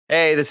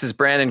Hey, this is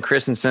Brandon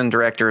Christensen,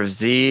 director of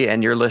Z,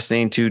 and you're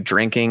listening to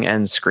Drinking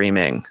and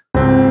Screaming.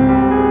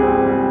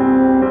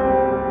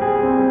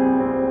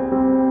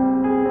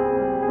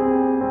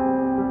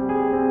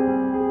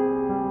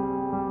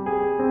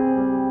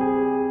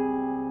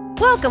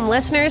 Welcome,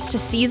 listeners, to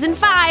Season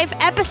 5,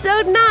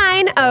 Episode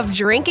 9 of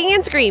Drinking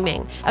and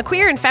Screaming, a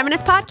queer and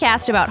feminist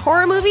podcast about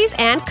horror movies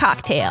and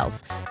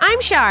cocktails.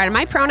 I'm Shar, and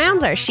my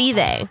pronouns are she,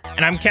 they.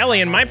 And I'm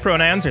Kelly, and my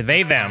pronouns are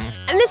they, them.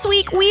 And this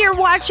week, we are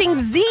watching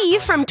Z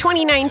from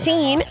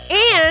 2019,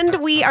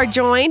 and we are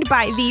joined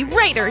by the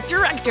writer,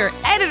 director,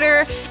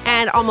 editor,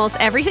 and almost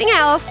everything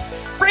else,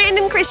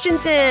 Brandon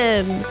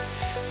Christensen.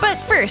 But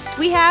first,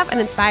 we have an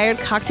inspired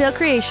cocktail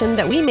creation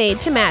that we made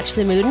to match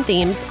the mood and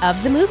themes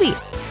of the movie.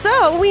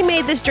 So we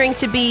made this drink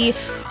to be,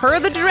 per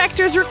the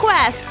director's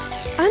request,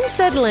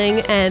 unsettling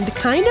and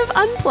kind of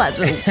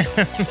unpleasant.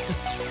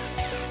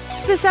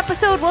 This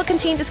episode will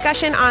contain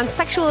discussion on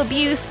sexual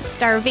abuse,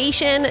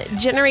 starvation,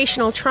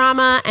 generational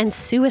trauma, and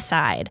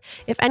suicide.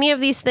 If any of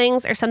these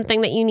things are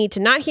something that you need to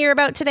not hear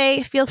about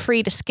today, feel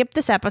free to skip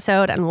this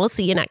episode and we'll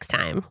see you next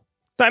time.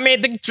 So I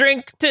made the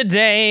drink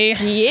today.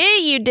 Yeah,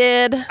 you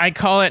did. I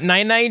call it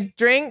Night Night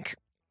Drink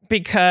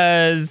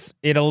because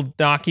it'll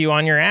knock you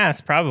on your ass,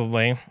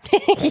 probably.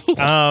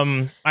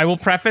 I will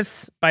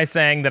preface by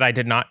saying that I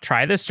did not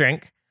try this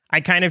drink. I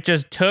kind of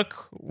just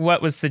took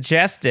what was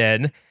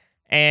suggested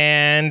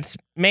and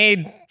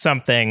made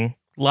something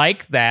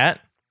like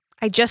that.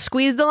 I just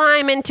squeezed the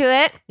lime into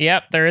it.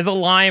 Yep, there is a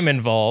lime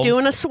involved.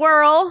 Doing a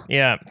swirl.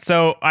 Yeah,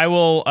 so I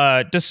will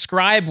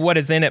describe what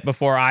is in it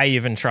before I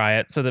even try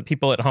it so that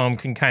people at home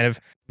can kind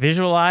of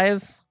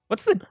visualize.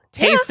 What's the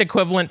taste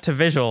equivalent to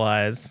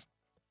visualize?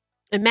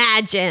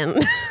 Imagine.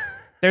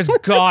 There's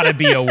gotta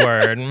be a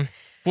word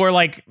for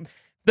like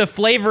the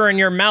flavor in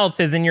your mouth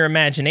is in your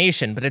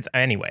imagination, but it's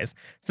anyways.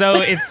 So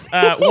it's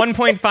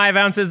 1.5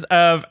 ounces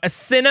of a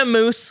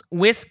Cinemoose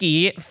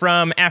whiskey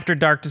from After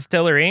Dark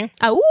Distillery.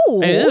 Ooh.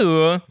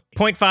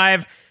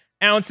 0.5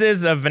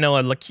 ounces of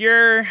vanilla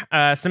liqueur,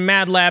 some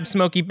Mad Lab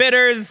smoky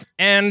bitters,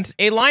 and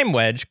a lime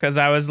wedge, because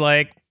I was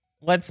like,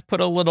 let's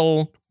put a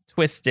little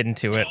twist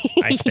into it,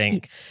 I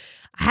think.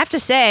 I have to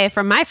say,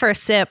 from my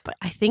first sip,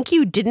 I think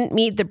you didn't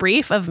meet the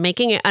brief of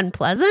making it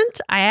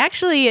unpleasant. I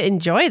actually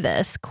enjoy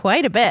this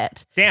quite a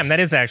bit. Damn, that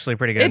is actually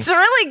pretty good. It's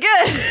really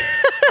good.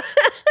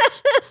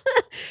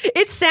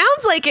 It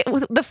sounds like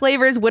the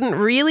flavors wouldn't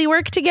really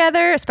work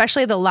together,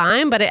 especially the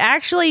lime, but it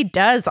actually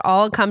does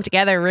all come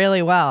together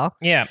really well.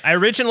 Yeah, I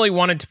originally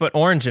wanted to put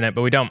orange in it,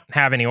 but we don't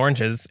have any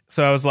oranges.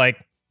 So I was like,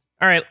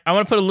 all right, I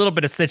want to put a little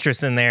bit of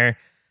citrus in there.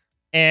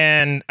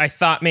 And I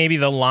thought maybe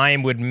the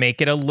lime would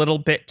make it a little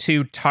bit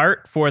too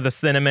tart for the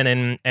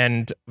cinnamon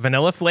and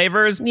vanilla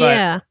flavors,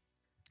 but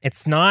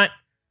it's not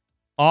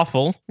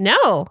awful.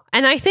 No,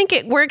 and I think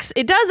it works.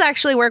 It does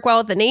actually work well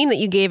with the name that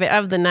you gave it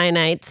of the Nine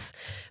Nights,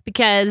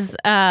 because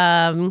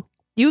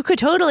you could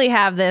totally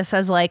have this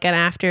as like an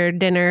after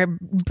dinner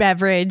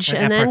beverage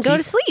and then go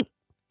to sleep.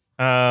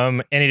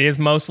 And it is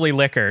mostly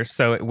liquor,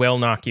 so it will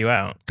knock you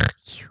out.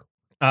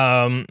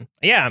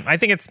 Yeah, I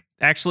think it's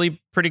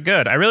actually pretty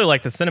good. I really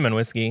like the cinnamon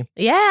whiskey.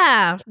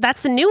 Yeah,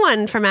 that's a new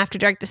one from After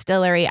Dark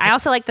Distillery. I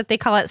also like that they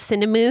call it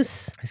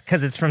Cinemoose.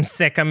 Because it's from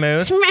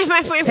Sycamoose.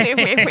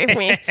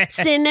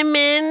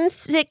 Cinnamon,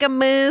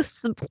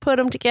 Sycamoose, put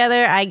them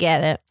together. I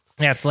get it.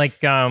 Yeah, it's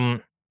like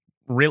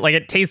like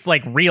it tastes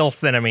like real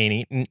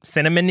cinnamon-y.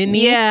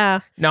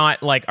 Yeah.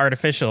 Not like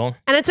artificial.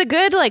 And it's a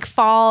good like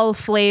fall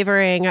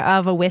flavoring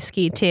of a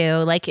whiskey too.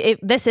 Like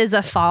this is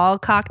a fall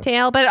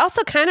cocktail, but it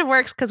also kind of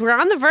works because we're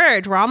on the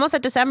verge. We're almost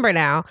at December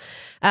now,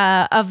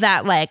 of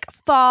that like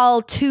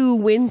fall to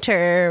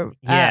winter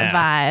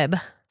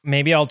vibe.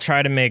 Maybe I'll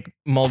try to make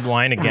mulled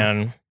wine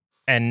again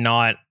and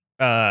not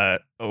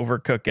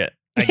overcook it,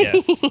 I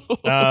guess.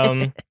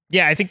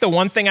 Yeah, I think the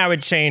one thing I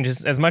would change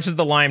is, as much as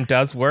the lime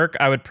does work,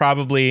 I would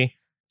probably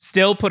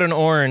still put an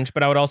orange,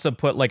 but I would also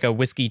put like a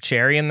whiskey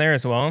cherry in there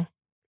as well.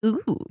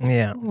 Ooh.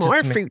 Yeah. More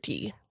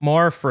fruity.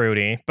 More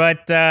fruity.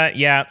 But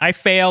yeah, I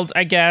failed,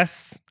 I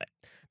guess.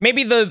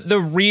 Maybe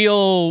the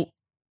real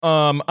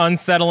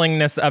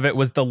unsettlingness of it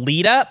was the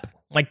lead up.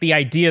 Like the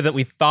idea that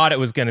we thought it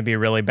was going to be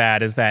really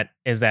bad is that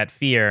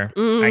fear,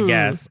 I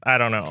guess. I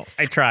don't know.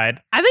 I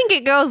tried. I think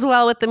it goes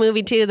well with the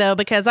movie too, though,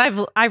 because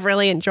I've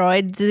really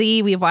enjoyed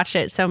Z. We've watched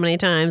it so many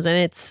times and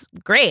it's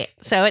great.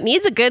 So it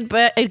needs a good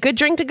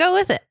drink to go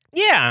with it.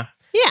 Yeah.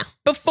 Yeah.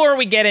 Before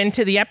we get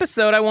into the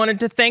episode, I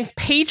wanted to thank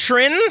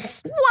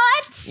patrons.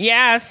 What?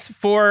 Yes,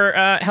 for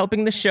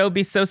helping the show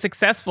be so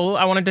successful.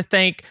 I wanted to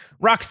thank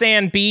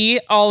Roxanne B,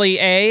 Ollie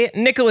A,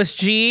 Nicholas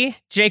G,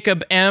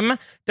 Jacob M,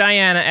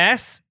 Diana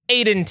S,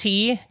 Aiden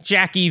T,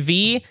 Jackie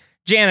V,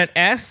 Janet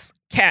S,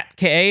 Kat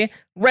K,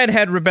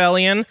 Redhead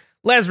Rebellion,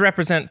 Les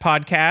Represent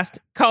Podcast,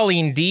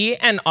 Colleen D,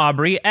 and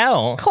Aubrey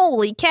L.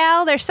 Holy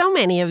cow, there's so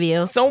many of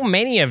you. So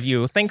many of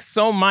you. Thanks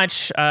so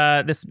much.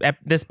 This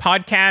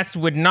podcast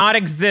would not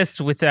exist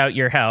without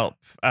your help.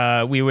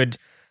 We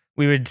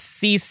would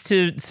cease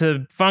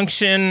to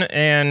function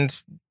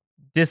and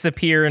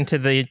disappear into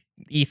the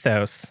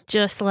ethos.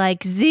 Just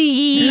like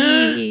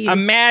Z.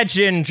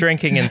 Imagine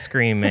drinking and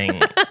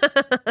screaming.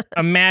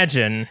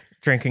 Imagine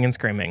drinking and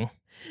screaming.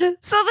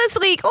 So this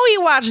week, we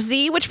watched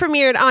Z, which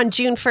premiered on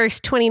June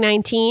 1st,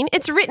 2019.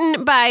 It's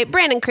written by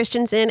Brandon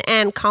Christensen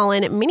and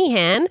Colin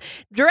Minihan,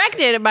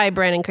 directed by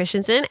Brandon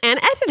Christensen, and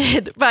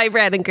edited by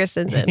Brandon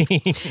Christensen.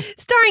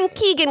 Starring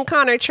Keegan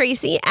Connor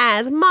Tracy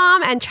as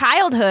mom and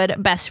childhood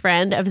best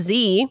friend of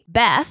Z,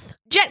 Beth.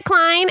 Jet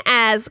Klein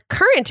as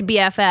current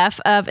BFF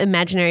of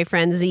imaginary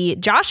friend Z,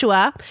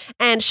 Joshua.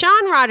 And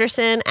Sean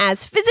Rogerson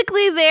as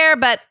physically there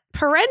but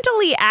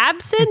parentally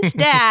absent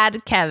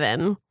dad,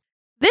 Kevin.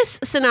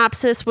 This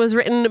synopsis was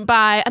written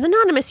by an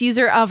anonymous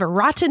user of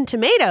Rotten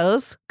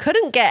Tomatoes.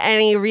 Couldn't get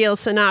any real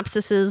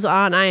synopsises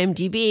on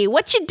IMDb.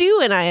 What you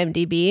do in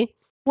IMDb?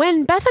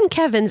 When Beth and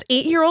Kevin's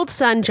 8-year-old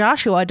son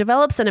Joshua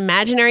develops an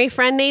imaginary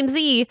friend named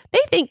Z, they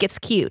think it's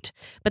cute,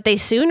 but they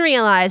soon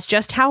realize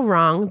just how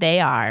wrong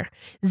they are.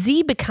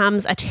 Z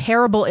becomes a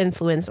terrible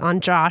influence on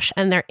Josh,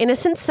 and their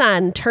innocent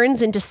son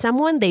turns into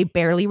someone they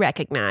barely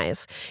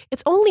recognize.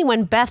 It's only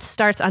when Beth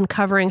starts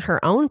uncovering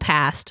her own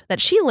past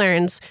that she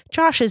learns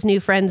Josh's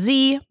new friend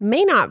Z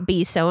may not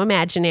be so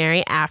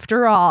imaginary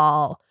after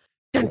all.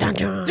 Dun, dun,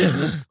 dun.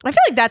 I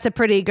feel like that's a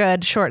pretty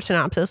good short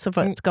synopsis of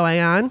what's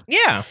going on.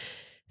 Yeah.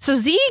 So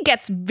Z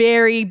gets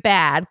very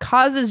bad,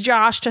 causes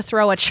Josh to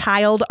throw a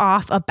child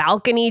off a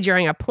balcony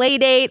during a play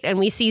date, and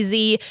we see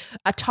Z,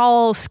 a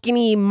tall,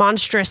 skinny,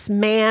 monstrous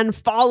man,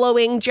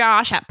 following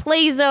Josh at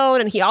Play Zone,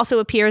 and he also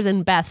appears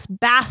in Beth's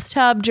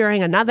bathtub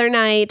during another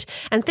night,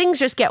 and things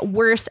just get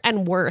worse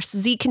and worse.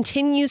 Z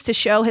continues to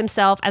show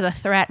himself as a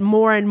threat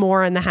more and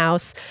more in the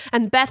house,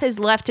 and Beth is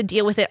left to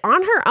deal with it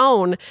on her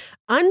own,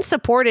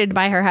 unsupported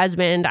by her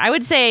husband. I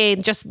would say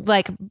just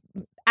like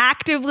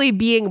actively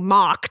being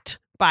mocked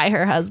by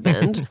her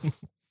husband.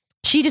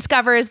 She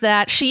discovers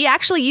that she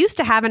actually used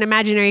to have an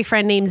imaginary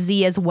friend named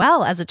Z as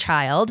well as a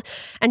child.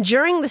 And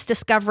during this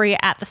discovery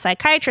at the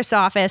psychiatrist's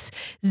office,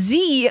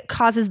 Z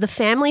causes the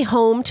family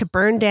home to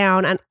burn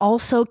down and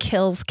also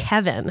kills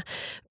Kevin.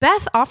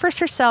 Beth offers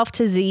herself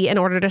to Z in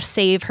order to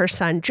save her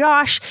son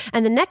Josh,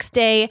 and the next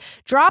day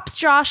drops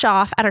Josh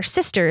off at her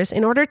sister's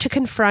in order to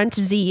confront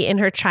Z in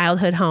her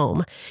childhood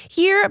home.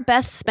 Here,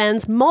 Beth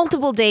spends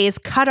multiple days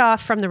cut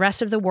off from the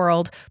rest of the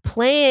world,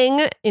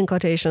 playing, in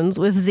quotations,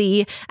 with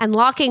Z and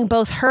locking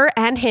both her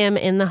and him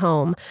in the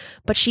home.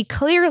 But she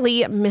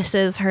clearly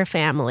misses her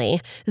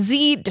family.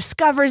 Z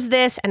discovers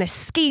this and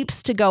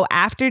escapes to go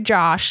after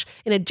Josh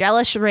in a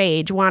jealous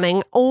rage,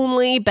 wanting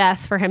only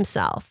Beth for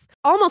himself,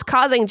 almost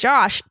causing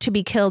Josh to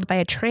be killed by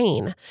a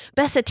train.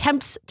 Beth's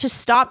attempts to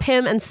stop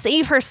him and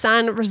save her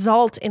son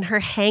result in her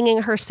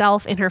hanging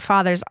herself in her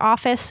father's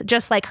office,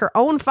 just like her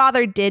own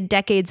father did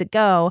decades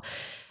ago,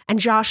 and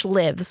Josh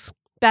lives.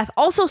 Beth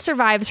also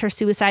survives her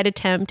suicide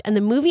attempt, and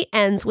the movie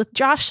ends with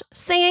Josh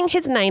saying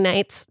his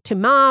night-nights to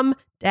Mom,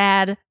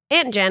 Dad,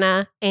 Aunt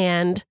Jenna,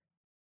 and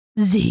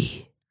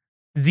Z.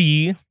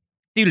 Z.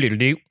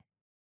 Doo-doo-doo-doo.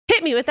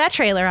 Hit me with that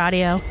trailer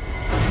audio.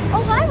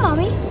 Oh, hi,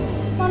 Mommy.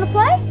 Want to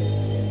play?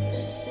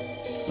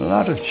 A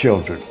lot of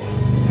children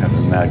have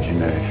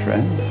imaginary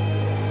friends.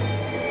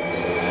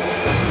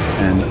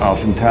 And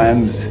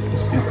oftentimes,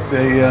 it's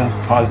a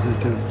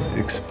positive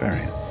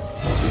experience.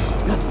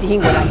 Not seeing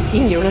what I'm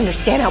seeing, you don't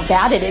understand how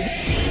bad it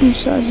is. You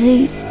saw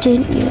Z,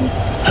 didn't you?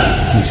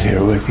 He's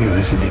here with you,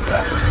 isn't he,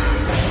 Beth?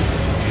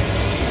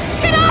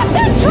 Get off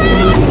that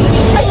train!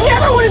 I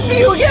never want to see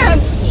you again!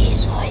 He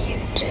saw you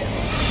too.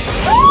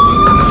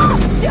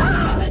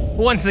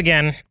 Once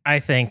again, I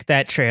think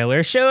that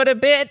trailer showed a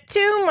bit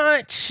too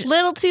much.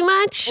 Little too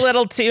much?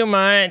 Little too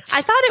much.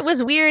 I thought it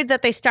was weird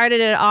that they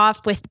started it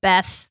off with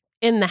Beth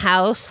in the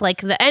house.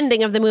 Like the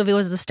ending of the movie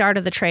was the start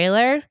of the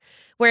trailer.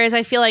 Whereas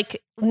I feel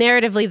like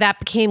narratively that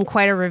became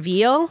quite a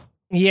reveal.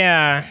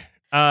 Yeah.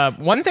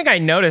 One thing I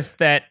noticed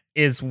that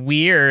is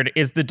weird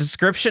is the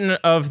description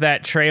of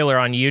that trailer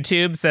on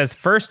YouTube says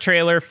first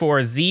trailer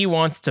for Z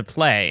Wants to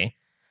Play.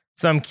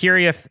 So I'm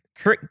curious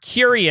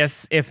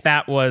if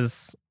that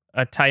was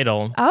a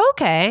title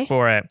Okay.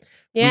 for it.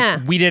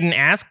 Yeah. We didn't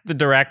ask the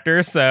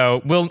director,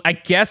 so I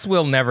guess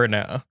we'll never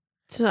know.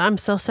 So I'm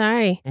so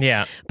sorry.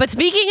 Yeah. But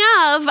speaking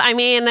of, I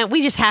mean,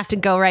 we just have to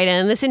go right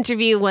in. This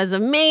interview was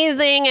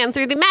amazing, and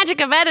through the magic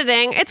of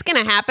editing, it's going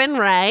to happen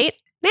right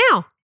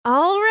now.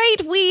 All right,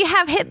 we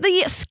have hit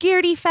the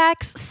Scaredy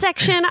Facts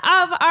section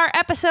of our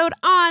episode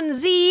on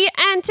Z,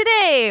 and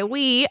today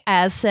we,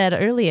 as said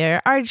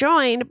earlier, are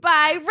joined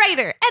by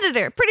writer,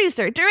 editor,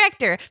 producer,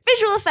 director,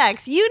 visual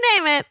effects, you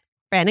name it,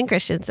 Brandon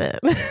Christensen.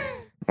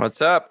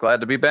 What's up?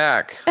 Glad to be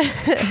back.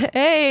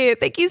 Hey,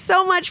 thank you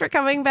so much for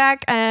coming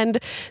back and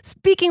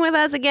speaking with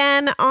us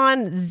again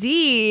on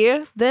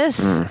Z,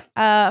 this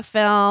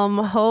film.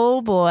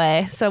 Oh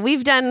boy. So we're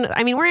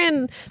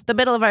in the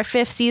middle of our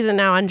 5th season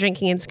now on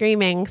Drinking and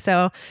Screaming.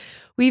 So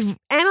we've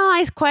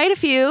analyzed quite a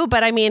few,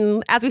 but I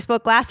mean, as we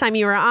spoke last time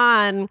you were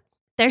on,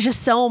 there's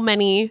just so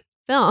many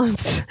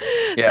films.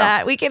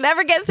 that we can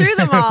never get through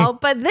them all.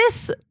 But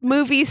this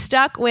movie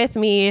stuck with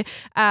me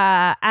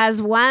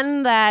as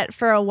one that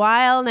for a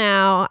while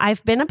now,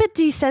 I've been a bit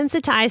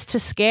desensitized to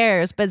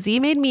scares, but Z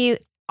made me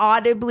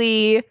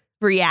audibly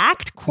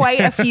react quite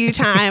a few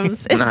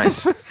times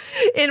Nice.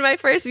 in my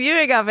first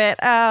viewing of it.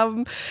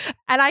 And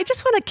I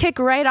just want to kick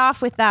right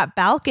off with that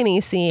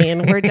balcony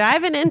scene. We're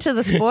diving into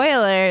the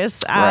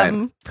spoilers.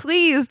 Right.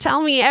 Please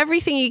tell me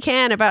everything you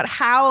can about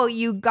how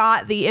you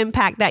got the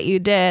impact that you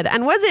did.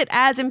 And was it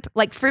as,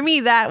 like, for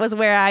me, that was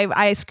where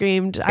I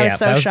screamed. I was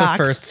so that was shocked.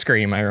 the first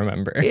scream I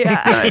remember.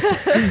 Yeah.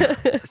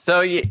 Nice.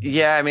 So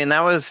yeah, I mean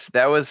that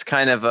was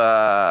kind of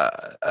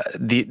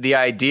the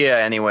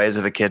idea, anyways,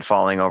 of a kid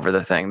falling over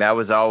the thing. That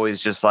was always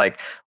just like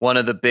one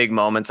of the big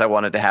moments I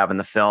wanted to have in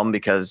the film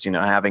because, you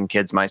know, having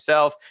kids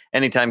myself,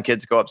 anytime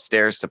kids go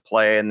upstairs to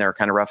play and they're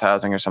kind of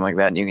roughhousing or something like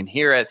that, and you can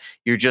hear it,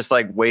 you're just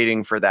like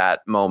waiting for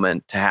that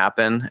moment to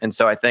happen. And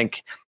so I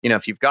think, you know,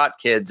 if you've got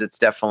kids, it's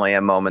definitely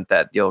a moment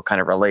that you'll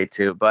kind of relate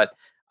to. But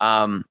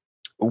so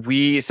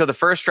the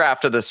first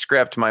draft of the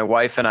script, my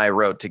wife and I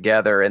wrote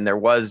together, and there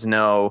was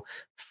no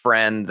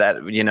friend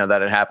that, you know,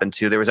 that it happened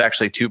to. There was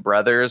actually two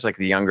brothers, like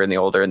the younger and the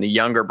older, and the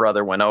younger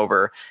brother went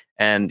over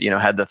and, you know,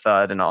 had the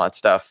thud and all that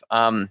stuff.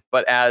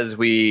 But as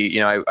we, you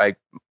know, I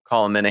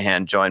Colin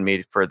Minahan joined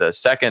me for the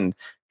second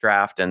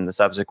draft and the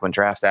subsequent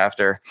drafts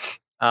after.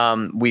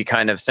 We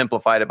kind of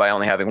simplified it by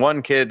only having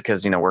one kid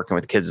because, you know, working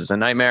with kids is a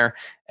nightmare.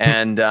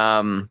 And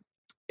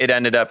it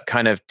ended up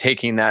kind of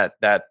taking that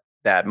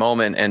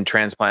moment and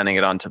transplanting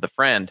it onto the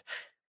friend.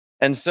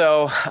 And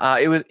so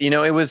it was, you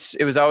know, it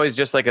was always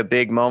just like a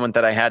big moment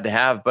that I had to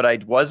have, but I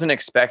wasn't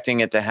expecting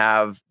it to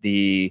have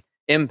the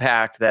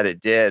impact that it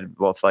did,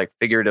 both like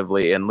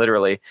figuratively and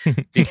literally,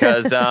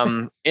 because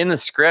in the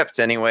script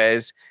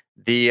anyways,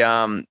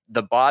 the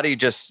body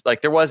just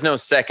like, there was no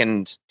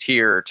second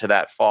tier to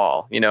that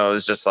fall. You know, it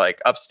was just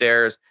like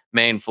upstairs,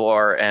 main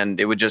floor, and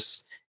it would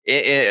just,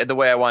 the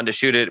way I wanted to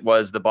shoot it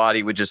was the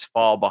body would just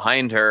fall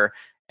behind her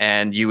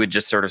and you would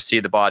just sort of see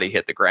the body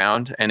hit the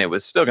ground, and it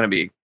was still going to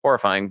be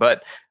horrifying.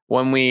 But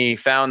when we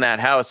found that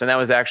house, and that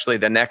was actually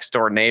the next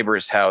door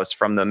neighbor's house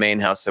from the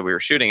main house that we were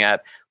shooting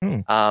at,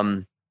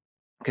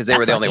 because they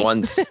were the only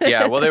ones.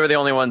 Yeah, well, they were the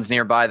only ones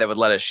nearby that would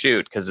let us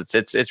shoot, because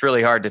it's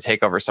really hard to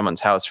take over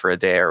someone's house for a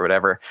day or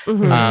whatever.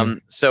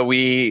 So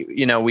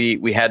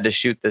we had to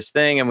shoot this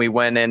thing, and we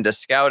went in to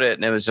scout it,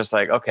 and it was just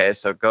like, okay,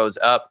 so it goes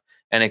up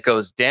and it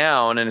goes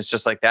down, and it's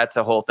just like, that's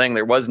a whole thing.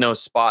 There was no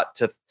spot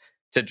to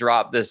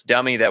drop this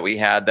dummy that we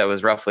had that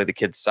was roughly the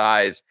kid's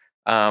size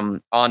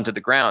onto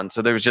the ground.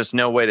 So there was just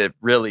no way to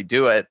really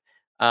do it.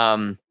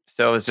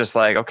 So it was just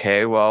like,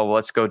 okay, well,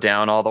 let's go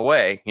down all the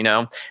way, you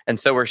know? And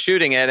so we're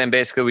shooting it, and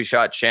basically we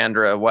shot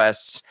Chandra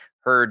West's,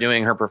 her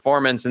doing her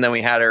performance, and then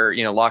we had her,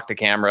 you know, lock the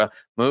camera,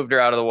 moved her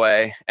out of the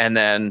way, and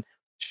then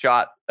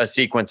shot a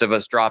sequence of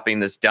us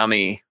dropping this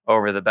dummy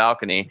over the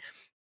balcony.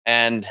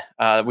 And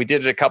we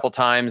did it a couple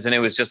times, and it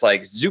was just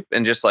like zoop,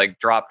 and just like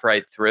dropped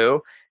right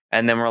through.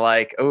 And then we're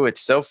like, oh,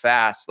 it's so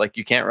fast. Like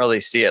you can't really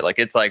see it. Like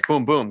it's like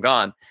boom, boom,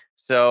 gone.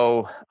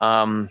 So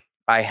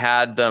I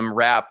had them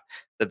wrap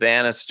the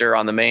banister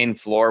on the main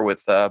floor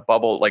with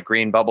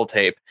green bubble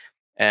tape.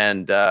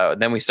 And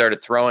then we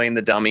started throwing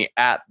the dummy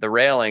at the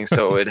railing.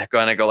 So it would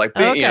kind of go like,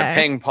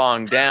 ping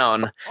pong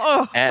down.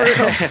 And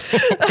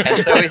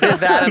so we did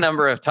that a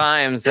number of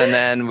times. And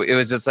then it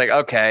was just like,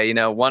 okay, you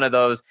know, one of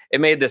those, it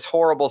made this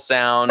horrible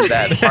sound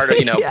that part of,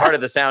 part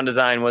of the sound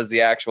design was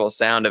the actual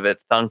sound of it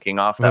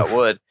thunking off that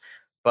wood.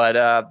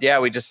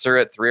 But we just threw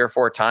it 3 or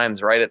 4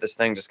 times right at this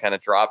thing, just kind of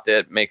dropped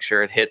it, make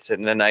sure it hits it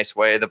in a nice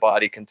way. The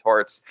body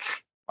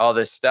contorts, all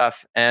this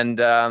stuff. And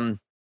it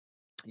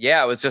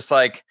was just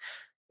like,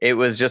 it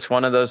was just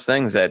one of those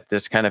things that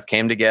just kind of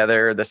came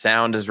together. The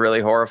sound is really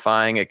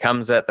horrifying. It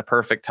comes at the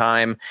perfect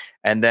time.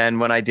 And then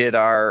when I did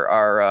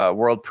our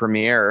world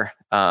premiere,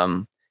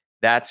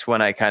 that's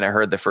when I kind of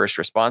heard the first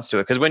response to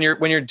it. Because when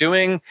you're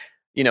doing,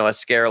 you know, a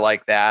scare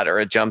like that or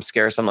a jump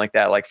scare, something like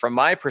that, like from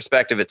my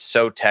perspective, it's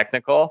so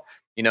technical.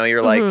 You know,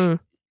 you're like,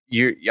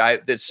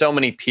 there's so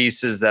many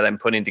pieces that I'm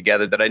putting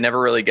together that I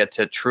never really get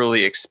to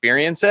truly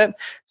experience it.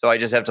 So I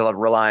just have to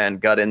rely on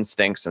gut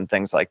instincts and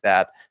things like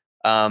that.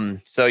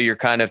 So you're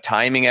kind of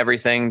timing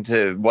everything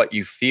to what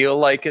you feel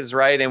like is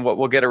right and what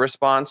will get a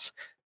response.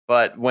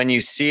 But when you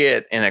see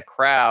it in a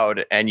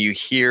crowd and you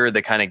hear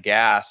the kind of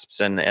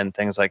gasps and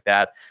things like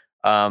that,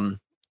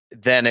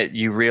 then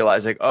you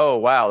realize like, oh,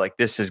 wow, like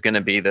this is going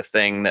to be the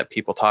thing that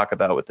people talk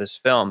about with this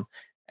film.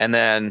 And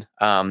then,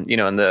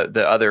 in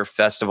the other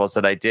festivals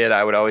that I did,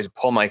 I would always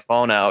pull my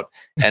phone out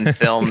and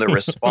film the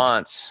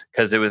response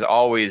because it was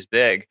always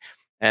big.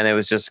 And it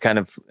was just kind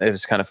of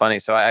funny.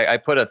 So I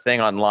put a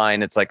thing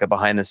online. It's like a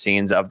behind the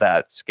scenes of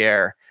that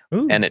scare.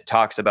 Ooh. And it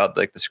talks about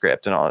like the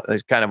script and all.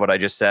 It's kind of what I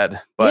just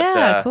said,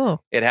 but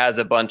cool. It has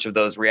a bunch of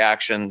those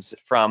reactions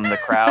from the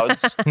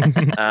crowds.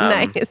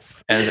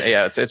 Nice. And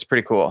it's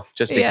pretty cool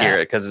just to hear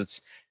it, because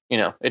it's,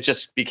 it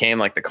just became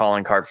like the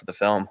calling card for the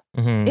film.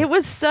 Mhm. It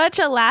was such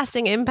a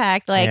lasting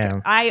impact. Like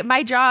Yeah.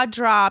 my jaw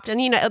dropped,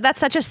 and that's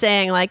such a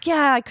saying. Like,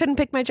 yeah, I couldn't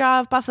pick my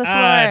jaw up off the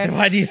floor.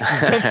 Why do you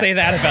don't say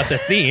that about the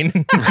scene?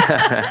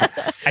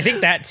 I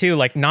think that too,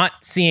 like not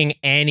seeing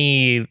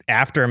any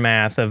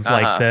aftermath of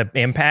like the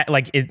impact,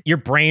 like your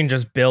brain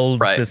just builds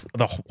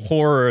the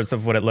horrors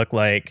of what it looked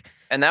like.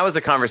 And that was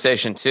a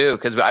conversation too,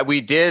 because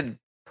we did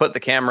put the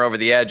camera over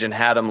the edge and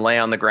had him lay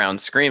on the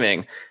ground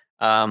screaming.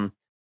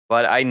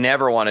 But I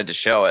never wanted to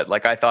show it.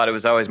 Like I thought it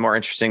was always more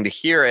interesting to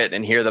hear it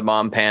and hear the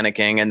mom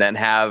panicking and then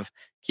have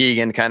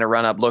Keegan kind of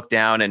run up, look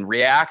down and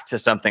react to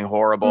something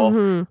horrible.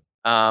 Mm-hmm.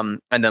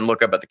 And then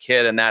look up at the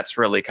kid. And that's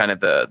really kind of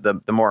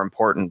the more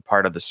important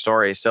part of the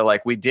story. So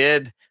like we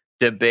did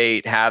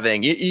debate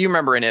having, you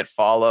remember in It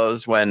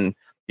Follows when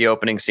the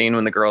opening scene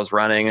when the girl's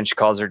running and she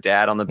calls her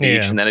dad on the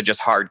beach and then it just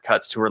hard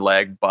cuts to her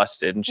leg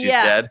busted and she's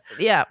dead.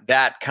 Yeah.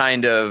 That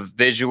kind of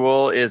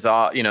visual is,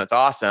 it's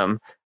awesome.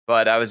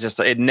 But I was just,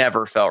 it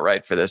never felt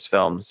right for this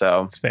film.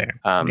 So It's fair.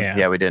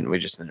 We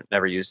just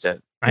never used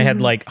it. I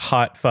had like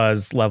hot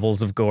fuzz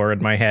levels of gore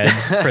in my head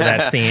for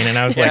that scene. And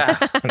I was like,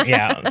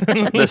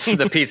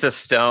 the piece of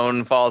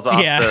stone falls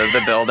off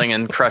the building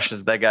and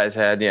crushes that guy's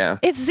head. Yeah.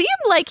 It seemed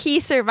like he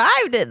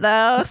survived it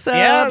though. So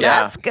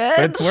that's good.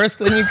 But it's worse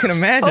than you can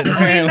imagine.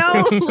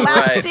 Hopefully no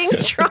lasting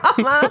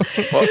trauma.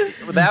 Well,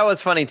 that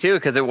was funny too.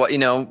 Cause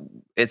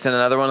it's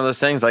another one of those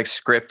things like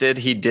scripted.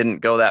 He didn't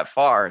go that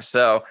far.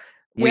 So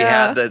we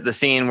had the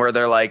scene where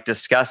they're like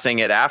discussing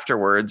it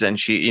afterwards and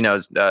she,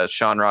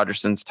 Sean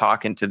Rogerson's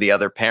talking to the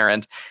other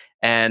parent.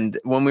 And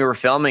when we were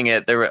filming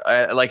it, there were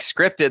like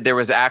scripted, there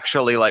was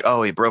actually like,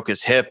 oh, he broke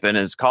his hip and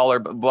his collar,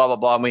 blah, blah,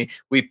 blah. And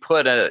we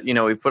put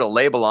a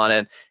label on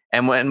it.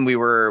 And when we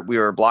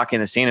were blocking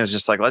the scene, it was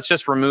just like, let's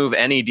just remove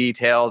any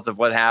details of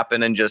what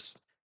happened and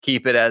just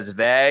keep it as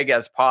vague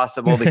as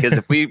possible. Because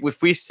if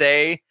we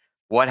say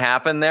what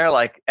happened there,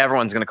 like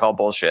everyone's going to call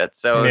bullshit.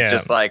 So it's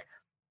just like,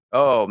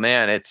 oh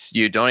man,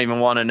 you don't even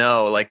want to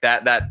know, like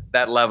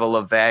that level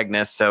of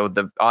vagueness, so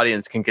the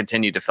audience can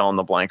continue to fill in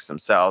the blanks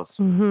themselves.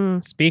 Mm-hmm.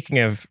 Speaking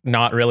of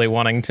not really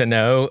wanting to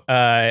know,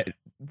 the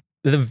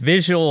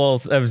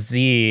visuals of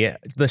Z,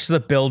 this is a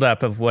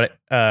buildup of what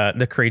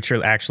the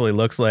creature actually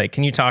looks like.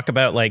 Can you talk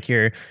about like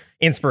your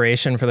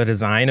inspiration for the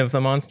design of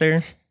the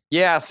monster?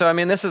 Yeah, so I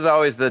mean, this is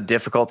always the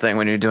difficult thing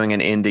when you're doing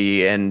an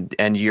indie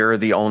and you're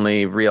the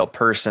only real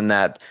person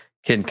that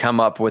can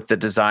come up with the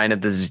design of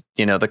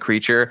the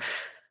creature.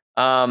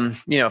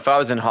 If I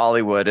was in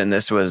Hollywood and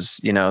this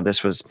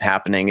was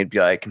happening, it'd be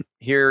like,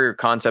 here,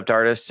 concept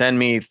artists, send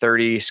me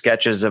 30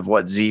 sketches of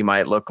what Z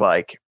might look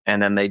like. And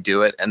then they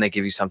do it and they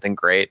give you something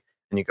great.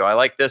 And you go, I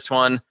like this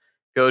one,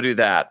 go do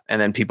that.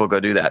 And then people go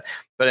do that.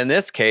 But in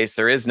this case,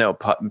 there is no,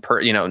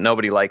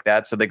 nobody like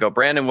that. So they go,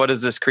 Brandon, what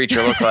does this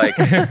creature look like?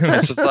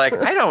 It's just like,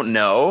 I don't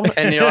know.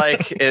 And you're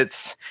like,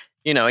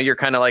 you're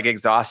kind of like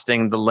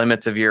exhausting the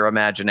limits of your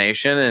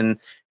imagination.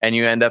 And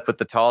you end up with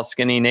the tall,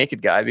 skinny,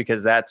 naked guy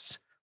because that's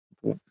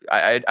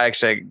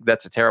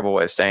a terrible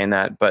way of saying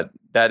that, but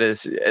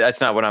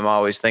that's not what I'm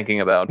always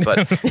thinking about.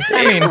 But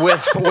I mean, with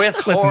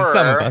horror,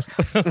 some of us.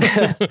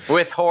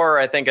 with horror,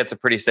 I think it's a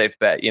pretty safe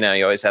bet. You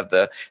always have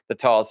the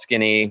tall,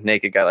 skinny,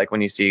 naked guy, like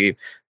when you see,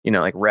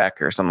 like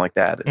Wreck or something like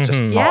that. It's just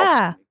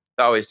tall, it's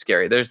always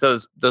scary. There's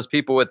those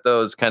people with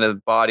those kind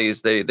of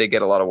bodies. They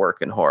get a lot of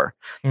work in horror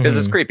because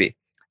it's creepy.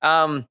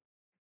 And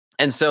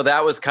so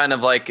that was kind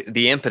of like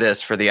the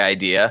impetus for the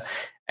idea.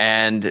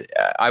 And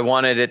I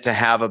wanted it to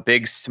have a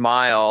big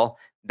smile.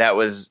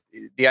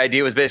 The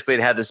idea was basically it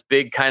had this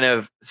big kind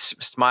of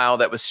smile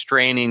that was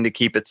straining to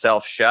keep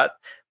itself shut.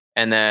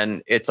 And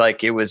then it's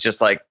like, it was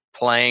just like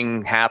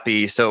playing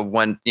happy. So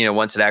when,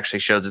 once it actually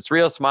shows its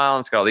real smile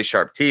and it's got all these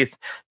sharp teeth,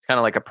 it's kind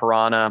of like a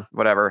piranha,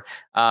 whatever.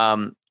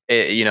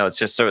 It's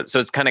just, so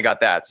it's kind of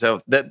got that. So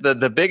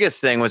the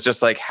biggest thing was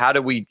just like, how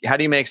do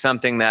you make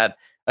something that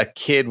a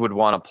kid would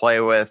want to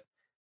play with?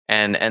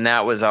 And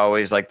that was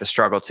always like the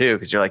struggle too,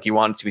 because you're like, you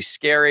want it to be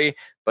scary,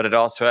 but it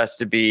also has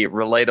to be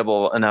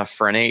relatable enough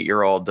for an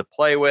 8-year-old to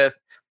play with.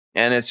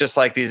 And it's just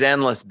like these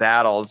endless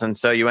battles. And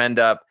so you end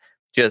up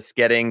just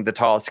getting the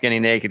tall, skinny,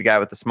 naked guy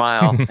with the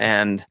smile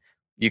and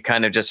you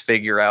kind of just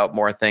figure out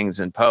more things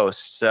in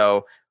post.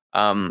 So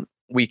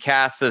we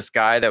cast this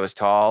guy that was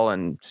tall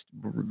and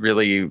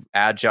really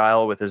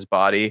agile with his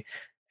body.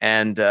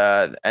 And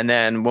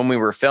then when we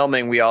were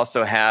filming, we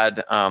also had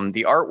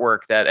the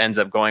artwork that ends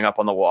up going up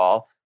on the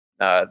wall.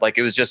 Like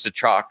it was just a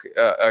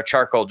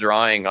charcoal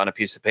drawing on a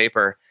piece of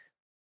paper,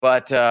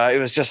 but it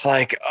was just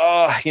like,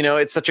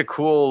 it's such a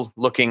cool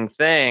looking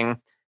thing.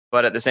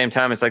 But at the same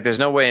time, it's like, there's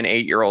no way an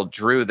 8-year-old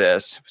drew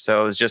this.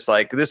 So it was just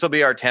like, this will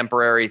be our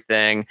temporary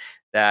thing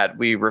that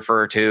we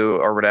refer to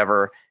or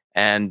whatever.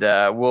 And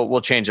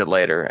we'll change it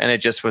later. And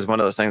it just was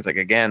one of those things, like,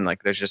 again,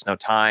 like there's just no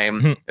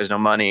time, there's no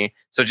money.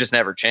 So it just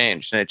never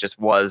changed. And it just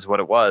was what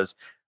it was.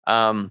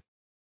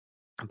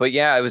 But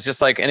yeah, it was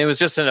just like, and it was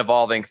just an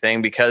evolving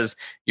thing because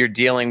you're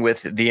dealing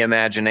with the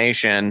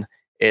imagination.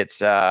 It's,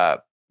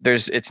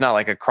 it's not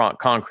like a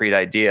concrete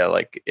idea.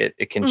 Like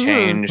it can Mhm.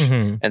 change.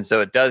 Mhm. And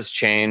so it does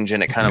change,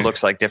 and it kind of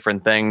looks like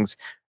different things.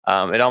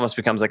 It almost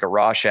becomes like a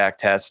Rorschach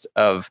test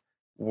of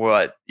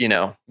what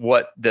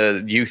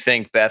you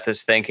think Beth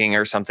is thinking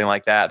or something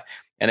like that.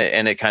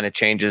 And it kind of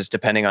changes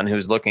depending on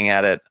who's looking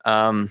at it.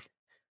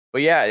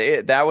 But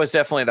yeah, that was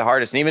definitely the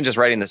hardest. And even just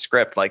writing the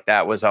script, like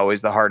that was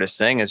always the hardest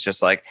thing. Is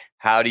just like,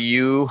 how do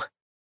you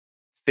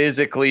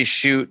physically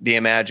shoot the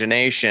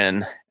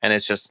imagination? And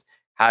it's just,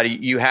 how do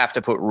you have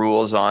to put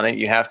rules on it?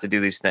 You have to do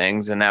these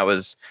things. And that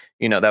was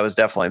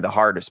definitely the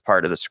hardest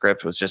part of the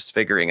script, was just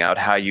figuring out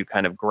how you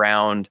kind of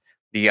ground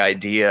the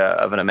idea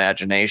of an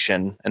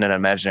imagination and an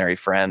imaginary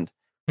friend.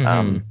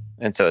 Mhm.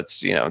 And so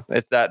it's,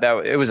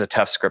 it was a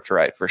tough script to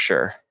write for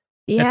sure.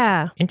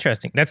 Yeah. That's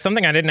interesting. That's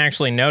something I didn't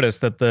actually notice,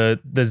 that the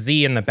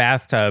Z in the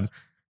bathtub,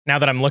 now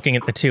that I'm looking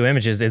at the two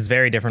images, is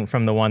very different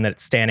from the one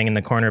that's standing in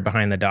the corner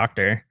behind the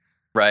doctor.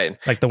 Right.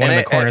 Like the one And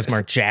in the corner is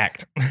more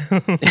jacked.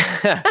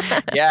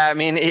 Yeah, I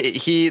mean,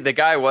 the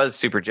guy was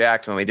super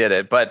jacked when we did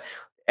it, but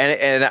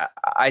and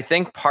I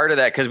think part of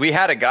that, because we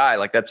had a guy,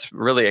 like that's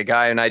really a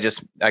guy, and I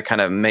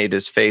kind of made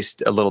his face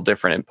a little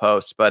different in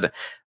post. But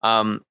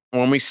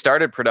when we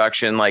started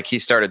production, like he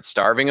started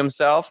starving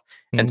himself,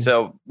 and Mhm.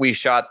 so we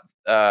shot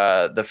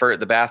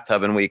the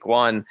bathtub in week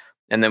 1,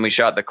 and then we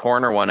shot the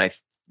corner one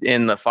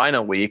in the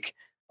final week.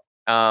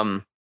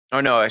 Oh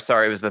no,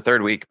 sorry, it was the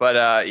third week,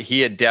 but he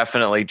had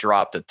definitely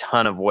dropped a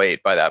ton of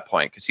weight by that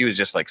point, because he was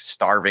just like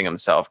starving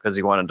himself because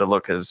he wanted to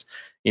look as,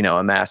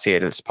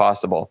 emaciated as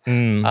possible.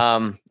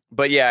 Mm.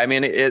 But yeah, I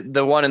mean,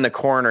 the one in the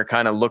corner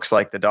kind of looks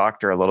like the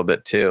doctor a little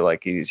bit too.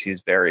 Like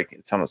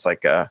it's almost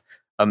like a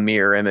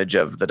mirror image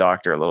of the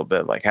doctor a little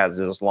bit, like has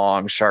those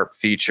long, sharp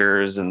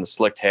features and the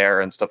slicked hair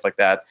and stuff like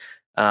that.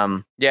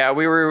 Yeah,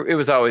 it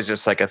was always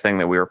just like a thing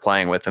that we were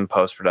playing with in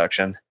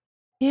post-production.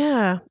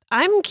 Yeah.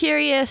 I'm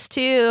curious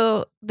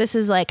too. This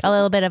is like a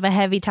little bit of a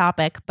heavy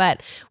topic,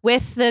 but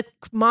with the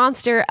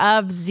monster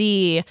of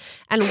Z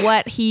and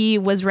what he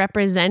was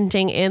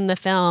representing in the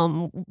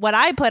film, what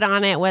I put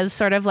on it was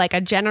sort of like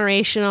a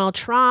generational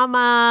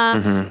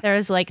trauma. Mhm.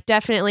 There's like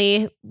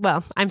definitely,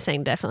 well, I'm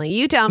saying definitely,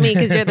 you tell me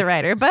because you're the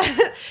writer, but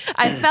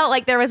I felt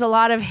like there was a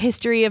lot of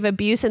history of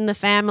abuse in the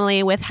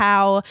family, with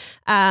how,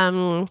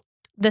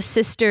 the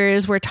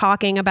sisters were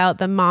talking about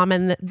their mom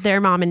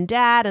and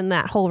dad and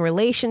that whole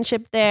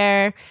relationship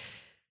there.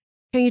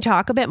 Can you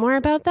talk a bit more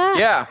about that?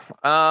 Yeah.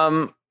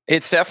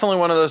 It's definitely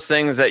one of those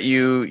things that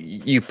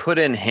you put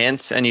in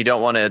hints, and you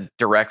don't want to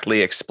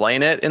directly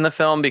explain it in the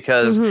film,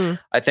 because Mhm.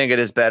 I think it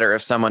is better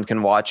if someone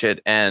can watch it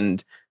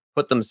and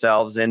put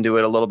themselves into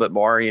it a little bit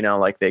more,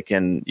 like they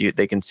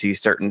can see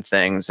certain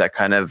things that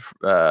kind of,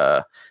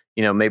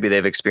 maybe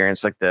they've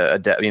experienced, like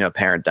the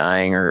parent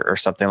dying or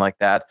something like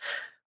that.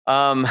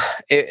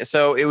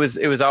 So it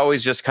was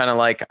always just kind of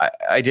like,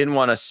 I didn't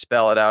want to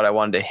spell it out. I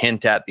wanted to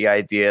hint at the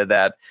idea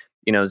that,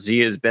 Z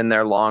has been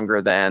there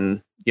longer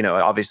than,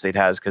 obviously it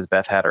has, because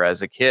Beth had her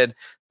as a kid,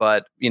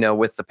 but,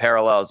 with the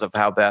parallels of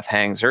how Beth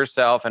hangs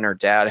herself and her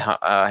dad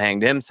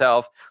hanged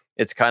himself,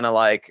 it's kind of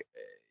like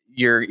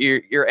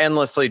you're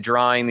endlessly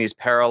drawing these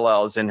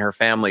parallels in her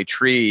family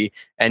tree,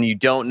 and you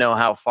don't know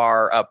how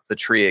far up the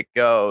tree it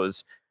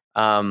goes.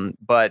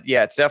 But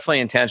yeah, it's definitely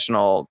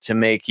intentional to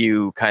make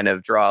you kind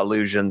of draw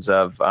illusions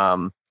of,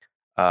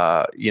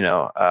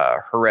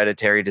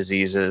 hereditary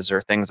diseases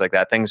or things like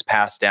that, things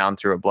passed down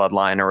through a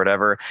bloodline or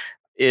whatever.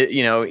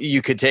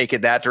 You could take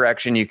it that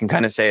direction. You can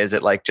kind of say, is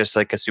it like just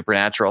like a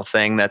supernatural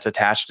thing that's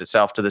attached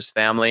itself to this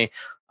family?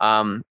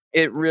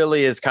 It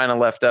really is kind of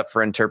left up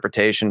for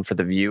interpretation for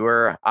the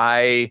viewer.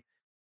 I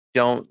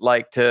don't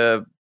like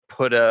to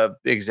put a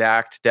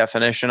exact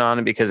definition on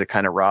it, because it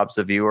kind of robs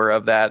the viewer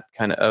of that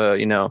kind of,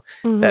 that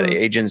Mhm.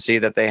 agency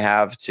that they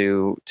have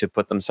to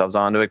put themselves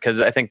onto it. Because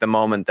I think the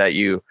moment that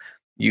you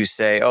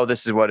say, oh,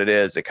 this is what it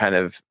is, it kind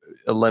of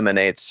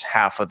eliminates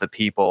half of the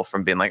people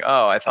from being like,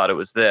 oh, I thought it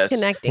was this.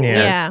 Connecting.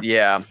 Yeah.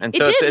 Yeah. And It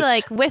so did, it's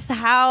like, with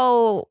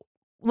how,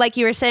 like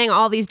you were saying,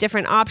 all these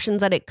different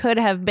options that it could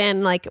have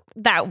been, like,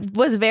 that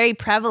was very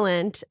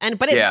prevalent,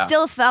 but it Yeah.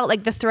 still felt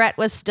like the threat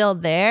was still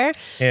there.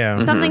 Yeah.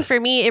 Mhm. Something for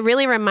me, it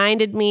really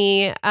reminded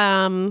me,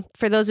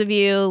 for those of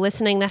you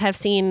listening that have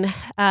seen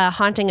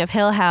Haunting of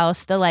Hill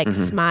House, the like Mhm.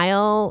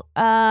 Smile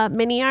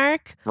mini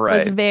arc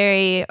was Right.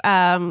 very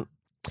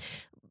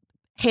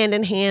hand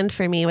in hand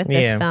for me with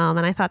this Yeah. film,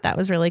 and I thought that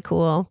was really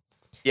cool.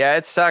 Yeah,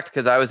 it sucked,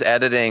 because I was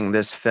editing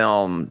this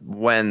film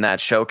when that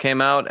show came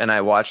out, and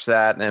I watched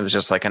that, and it was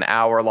just like an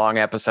hour-long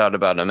episode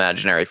about an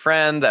imaginary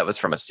friend that was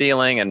from a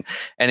ceiling, and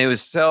it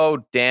was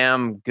so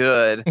damn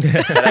good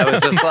that I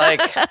was just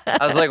like,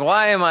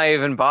 why am I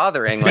even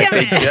bothering? Like,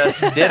 they Damn it.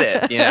 just did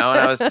it, And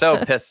I was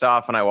so pissed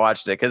off when I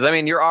watched it, because I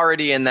mean, you're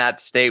already in that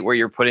state where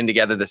you're putting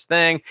together this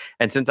thing,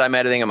 and since I'm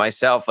editing it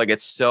myself, like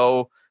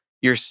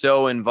you're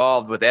so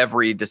involved with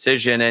every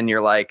decision, and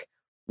you're like,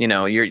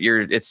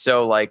 it's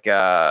so like,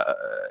 it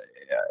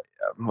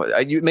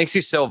makes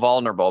you so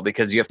vulnerable,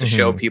 because you have to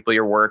show Mhm. people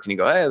your work, and you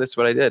go, hey, this is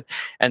what I did.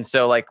 And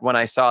so like when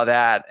I saw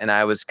that, and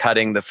I was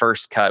cutting the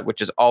first cut, which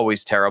is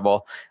always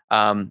terrible,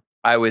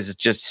 I was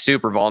just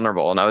super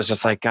vulnerable, and I was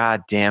just like,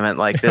 God damn it.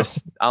 Like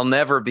this, I'll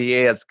never be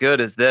as good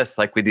as this,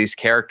 like with these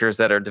characters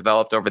that are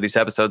developed over these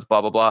episodes,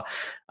 blah, blah, blah.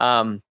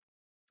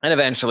 And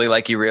eventually,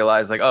 like, you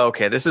realize, like, oh,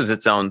 okay, this is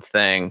its own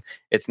thing.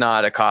 It's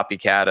not a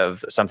copycat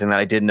of something that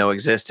I didn't know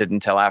existed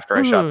until after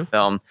I shot the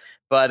film.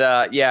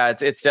 But yeah,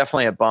 it's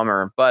definitely a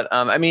bummer. But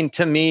I mean,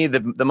 to me,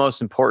 the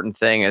most important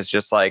thing is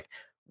just like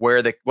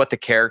what the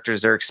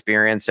characters are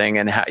experiencing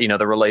and how,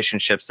 the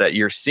relationships that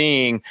you're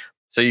seeing.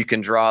 So you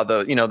can draw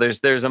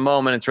there's a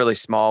moment, it's really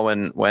small,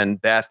 when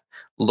Beth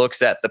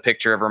looks at the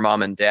picture of her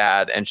mom and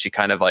dad, and she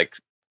kind of like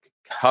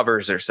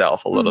covers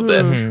herself a little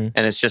bit.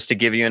 And it's just to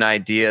give you an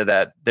idea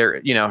that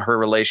her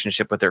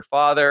relationship with her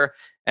father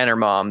and her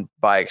mom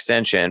by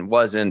extension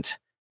wasn't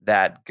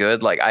that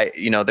good. Like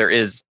there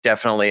is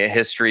definitely a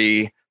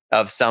history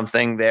of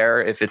something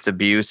there, if it's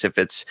abuse, if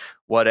it's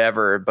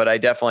whatever. But I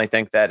definitely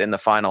think that in the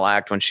final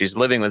act, when she's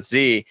living with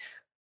Z,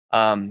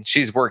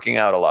 she's working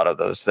out a lot of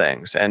those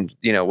things. And,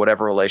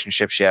 whatever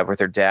relationship she had with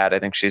her dad, I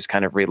think she's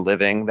kind of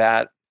reliving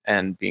that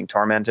and being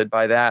tormented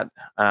by that.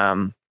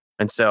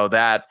 And so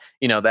that,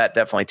 that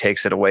definitely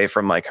takes it away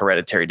from like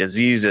hereditary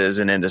diseases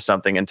and into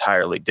something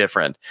entirely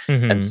different.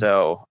 And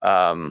so,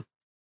 so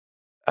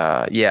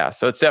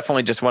it's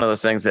definitely just one of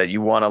those things that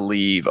you want to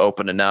leave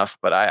open enough,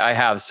 but I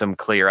have some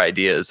clear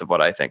ideas of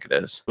what I think it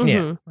is.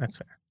 Yeah, that's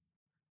fair.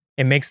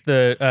 It makes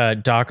the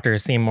doctor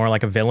seem more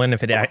like a villain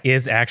if it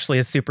is actually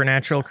a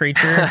supernatural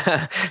creature.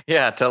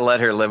 Yeah, to let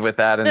her live with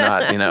that and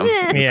not,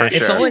 yeah,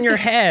 it's all in your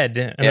head.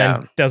 And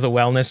then does a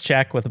wellness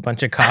check with a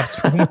bunch of cops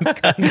with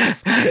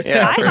guns.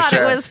 I thought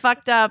it was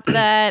fucked up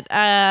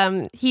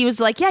that he was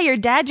like, yeah, your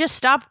dad just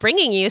stopped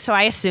bringing you, so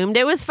I assumed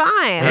it was fine.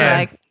 Yeah.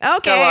 Like,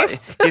 okay.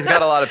 He's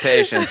got a lot of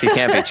patience. He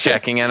can't be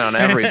checking in on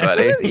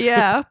everybody.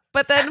 Yeah.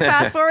 But then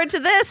fast forward to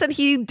this, and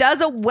he does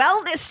a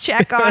wellness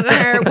check on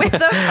her with the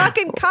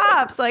fucking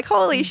cops. Like,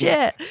 holy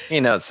shit. He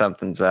knows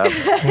something's up.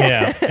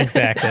 Yeah,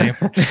 exactly.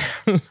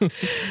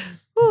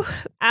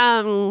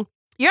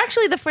 You're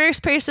actually the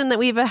first person that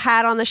we've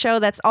had on the show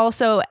that's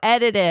also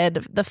edited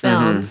the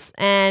films.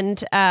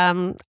 And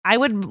I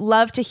would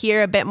love to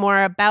hear a bit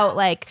more about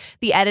like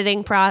the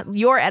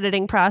your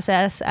editing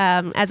process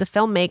as a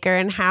filmmaker,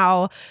 and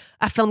how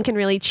a film can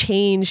really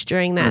change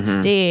during that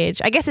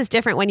stage. I guess it's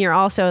different when you're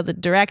also the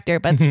director,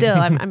 but still,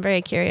 I'm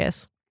very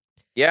curious.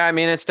 Yeah, I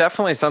mean, it's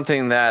definitely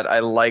something that I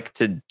like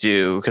to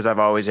do because I've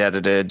always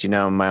edited,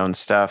 my own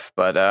stuff.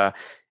 But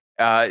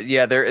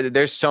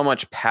there's so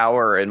much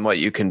power in what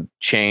you can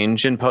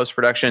change in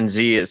post-production.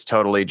 Z is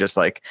totally just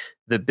like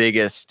the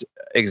biggest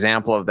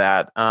example of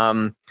that.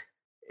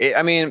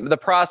 The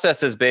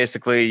process is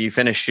basically you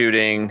finish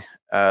shooting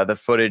the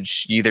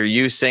footage, either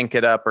you sync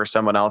it up or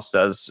someone else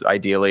does,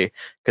 ideally,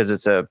 because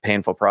it's a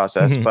painful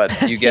process.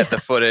 But you get the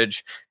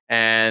footage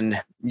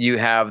and you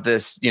have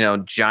this,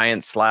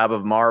 giant slab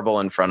of marble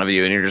in front of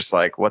you, and you're just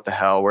like, what the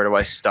hell? Where do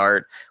I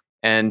start?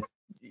 And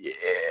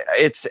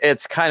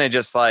it's kind of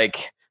just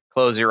like,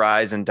 close your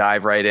eyes and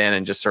dive right in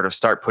and just sort of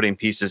start putting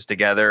pieces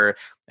together.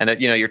 And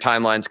your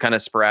timeline's kind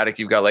of sporadic.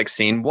 You've got like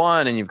scene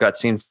 1, and you've got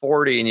scene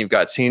 40, and you've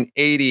got scene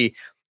 80.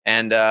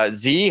 And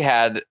Z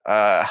had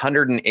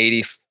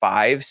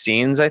 185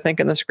 scenes, I think,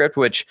 in the script,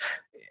 which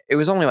it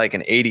was only like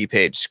an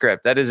 80-page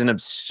script. That is an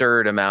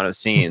absurd amount of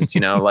scenes.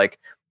 Like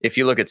if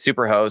you look at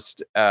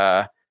Superhost,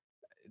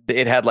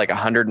 it had like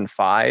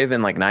 105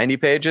 and like 90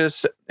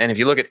 pages. And if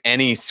you look at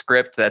any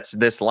script that's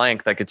this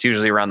length, like it's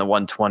usually around the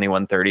 120,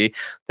 130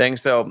 thing.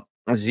 So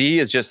Z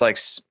is just like,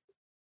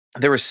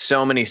 there were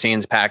so many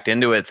scenes packed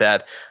into it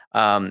that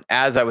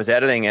as I was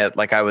editing it,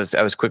 like I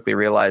was quickly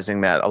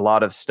realizing that a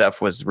lot of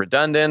stuff was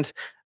redundant.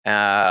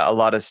 A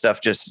lot of stuff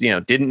just,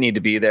 didn't need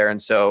to be there.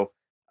 And so,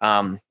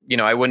 I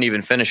wouldn't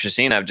even finish a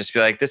scene. I would just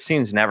be like, this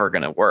scene's never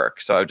going to work.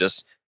 So I would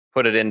just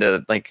put it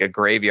into like a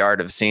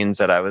graveyard of scenes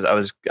that I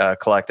was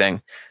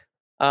collecting.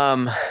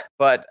 It's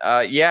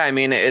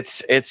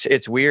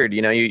weird.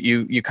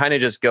 You kind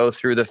of just go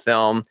through the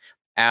film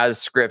as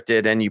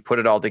scripted and you put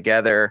it all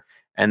together,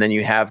 and then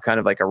you have kind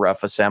of like a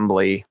rough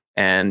assembly,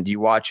 and you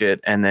watch it,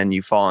 and then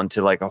you fall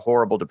into like a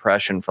horrible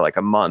depression for like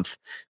a month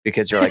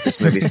because you're like, this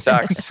movie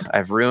sucks.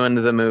 I've ruined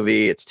the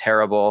movie. It's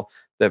terrible.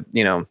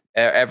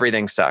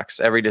 Everything sucks.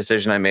 Every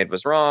decision I made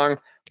was wrong.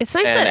 It's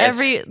nice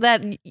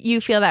that you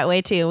feel that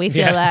way too. We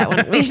feel that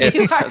when we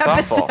do our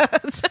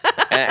episodes.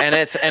 and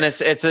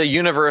it's a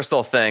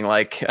universal thing.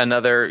 Like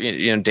another,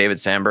 David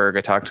Sandberg,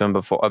 I talked to him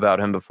about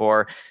him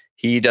before.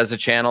 He does a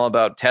channel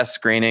about test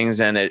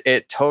screenings, and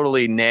it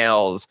totally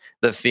nails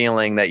the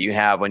feeling that you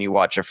have when you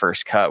watch a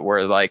first cut,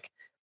 where like,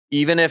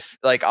 even if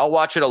like I'll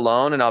watch it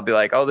alone and I'll be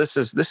like, oh, this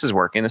is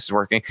working.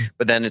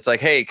 But then it's like,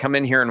 hey, come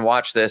in here and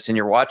watch this. And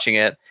you're watching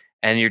it,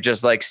 and you're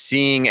just like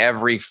seeing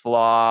every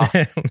flaw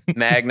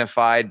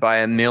magnified by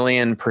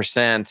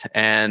 1,000,000%.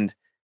 And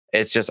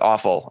it's just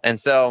awful. And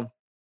so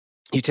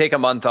you take a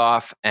month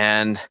off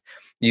and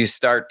you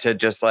start to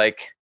just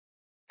like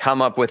come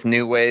up with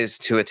new ways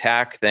to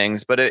attack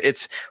things. But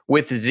it's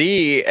with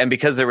Z, and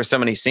because there were so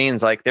many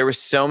scenes, like there were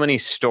so many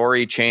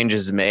story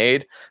changes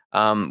made.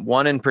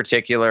 One in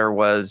particular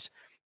was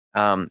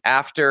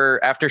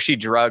after she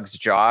drugs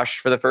Josh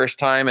for the first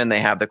time and they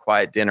have the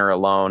quiet dinner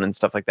alone and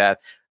stuff like that.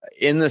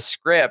 In the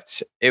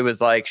script, it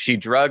was like she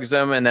drugs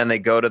him and then they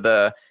go to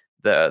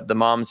the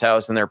mom's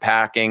house and they're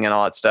packing and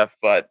all that stuff.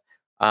 But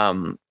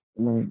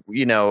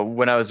you know,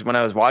 when I was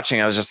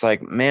watching, I was just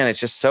like, man, it's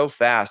just so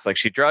fast. Like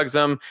she drugs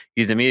him,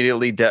 he's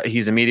immediately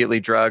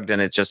drugged,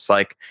 and it's just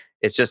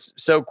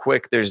so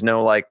quick. There's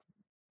no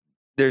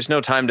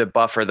time to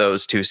buffer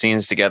those two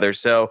scenes together.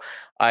 So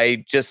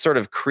I just sort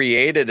of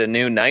created a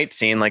new night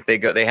scene. Like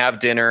they have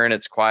dinner and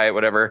it's quiet,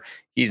 whatever.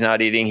 He's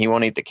not eating. He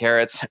won't eat the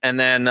carrots. And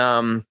then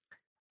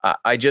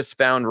I just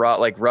found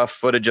rough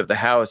footage of the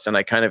house, and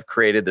I kind of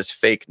created this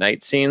fake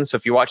night scene. So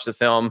if you watch the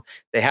film,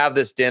 they have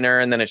this dinner,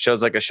 and then it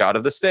shows like a shot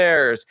of the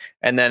stairs,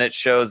 and then it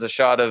shows a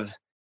shot of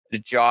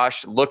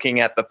Josh looking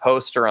at the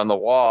poster on the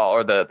wall,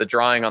 or the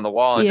drawing on the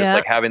wall, and just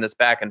like having this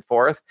back and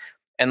forth.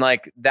 And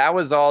like that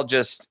was all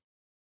just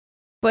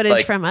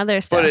footage from other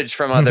stuff. Footage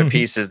from other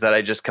pieces that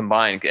I just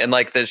combined. And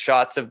like the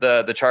shots of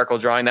the charcoal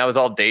drawing, that was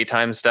all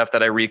daytime stuff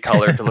that I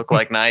recolored to look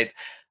like night.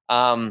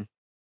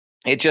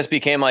 It just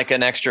became like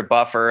an extra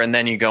buffer. And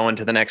then you go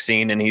into the next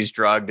scene and he's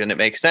drugged and it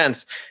makes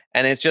sense.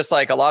 And it's just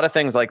like a lot of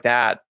things like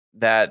that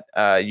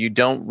you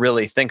don't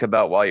really think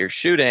about while you're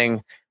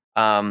shooting.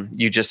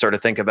 You just sort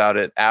of think about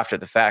it after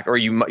the fact, or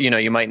you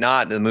might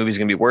not, and the movie's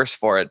going to be worse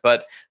for it.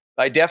 But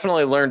I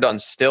definitely learned on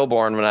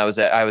Stillborn when I was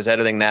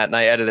editing that, and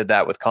I edited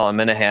that with Colin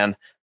Minahan.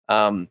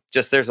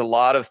 Just there's a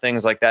lot of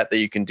things like that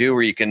you can do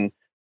where you can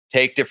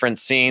take different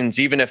scenes,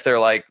 even if they're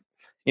like,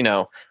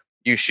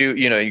 you shoot,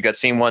 you got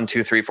scene 1,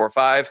 2, 3, 4,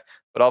 5,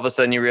 but all of a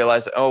sudden you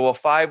realize, oh, well,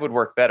 5 would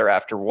work better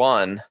after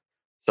 1.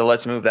 So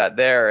let's move that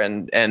there.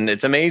 And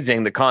it's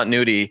amazing the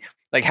continuity,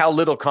 like how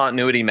little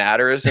continuity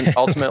matters. And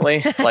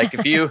ultimately, like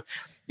if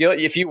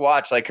you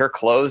watch, like her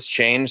clothes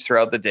change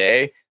throughout the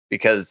day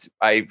because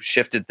I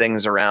shifted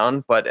things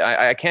around, but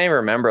I can't even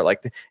remember,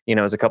 like, it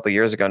was a couple of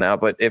years ago now,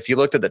 but if you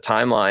looked at the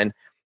timeline,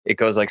 it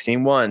goes like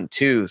scene 1,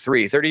 2,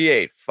 3,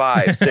 38,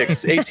 5,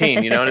 6,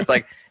 18, and it's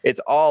like,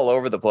 it's all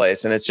over the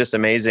place. And it's just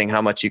amazing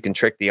how much you can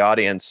trick the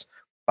audience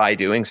by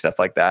doing stuff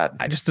like that.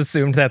 I just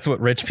assumed that's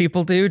what rich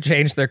people do,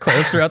 change their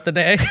clothes throughout the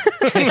day.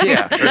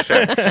 Yeah, for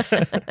sure.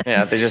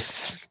 Yeah, they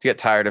just get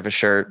tired of a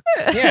shirt.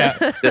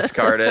 Yeah.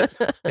 Discard it.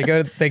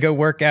 They go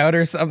work out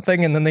or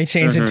something, and then they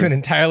change into an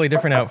entirely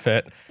different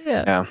outfit.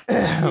 Yeah.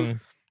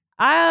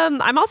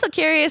 I'm also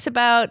curious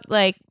about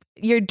like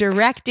your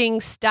directing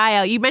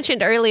style. You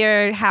mentioned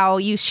earlier how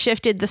you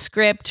shifted the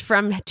script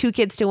from 2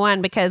 kids to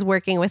 1 because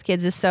working with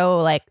kids is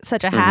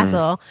such a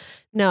hassle.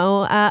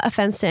 No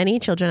offense to any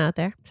children out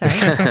there. Sorry.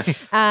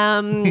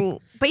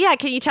 But yeah,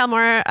 can you tell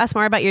us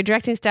more about your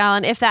directing style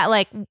and if that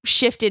like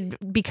shifted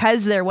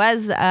because there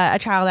was a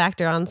child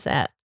actor on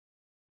set?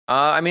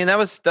 I mean, that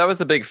was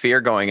the big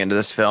fear going into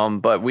this film,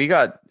 but we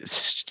got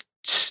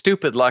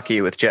stupid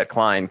lucky with Jet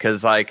Klein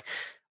because like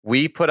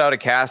we put out a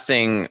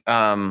casting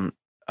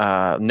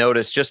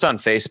notice just on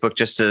Facebook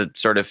just to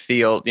sort of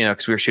feel,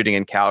 because we were shooting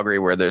in Calgary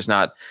where there's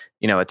not,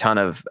 a ton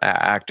of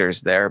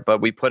actors there,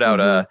 but we put out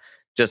a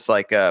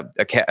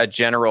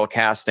general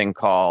casting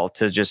call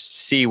to just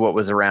see what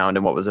was around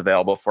and what was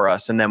available for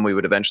us. And then we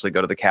would eventually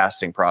go to the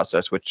casting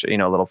process, which, a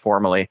little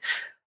formally.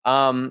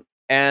 And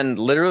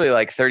literally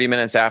like 30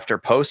 minutes after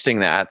posting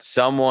that,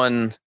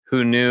 someone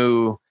who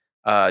knew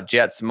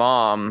Jet's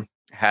mom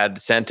had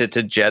sent it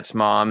to Jet's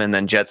mom, and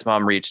then Jet's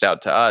mom reached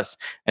out to us,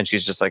 and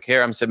she's just like,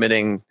 here, I'm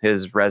submitting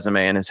his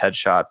resume and his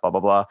headshot, blah, blah,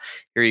 blah.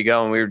 Here you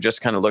go. And we were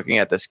just kind of looking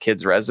at this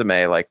kid's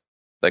resume, like,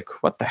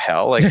 what the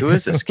hell? Like, who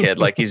is this kid?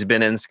 Like, he's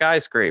been in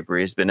Skyscraper.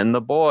 He's been in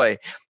The Boy.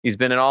 He's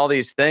been in all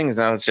these things.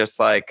 And I was just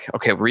like,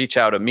 okay, reach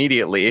out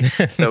immediately.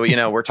 So,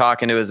 we're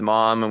talking to his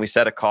mom and we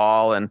set a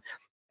call and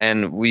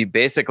we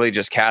basically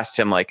just cast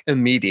him like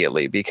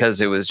immediately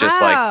because it was just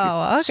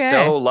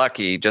so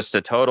lucky, just a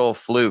total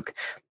fluke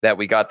that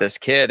we got this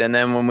kid. And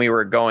then when we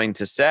were going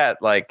to set,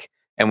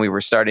 and we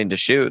were starting to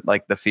shoot,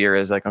 like the fear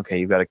is like, okay,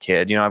 you've got a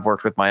kid. I've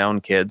worked with my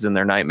own kids and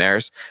their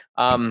nightmares.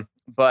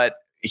 But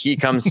he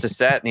comes to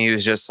set and he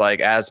was just like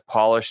as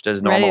polished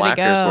as normal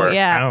actors were.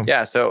 Yeah. Wow.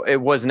 Yeah. So it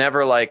was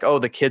never like, oh,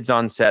 the kid's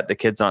on set.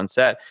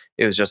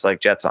 It was just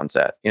like Jet's on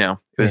set. It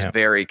was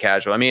very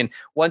casual. I mean,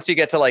 once you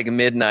get to like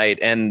midnight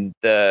and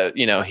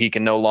he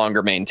can no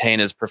longer maintain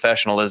his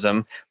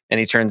professionalism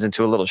and he turns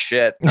into a little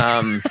shit.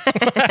 And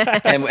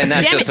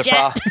that's just a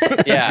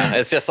problem. Yeah.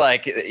 It's just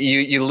like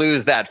you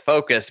lose that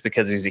focus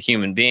because he's a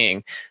human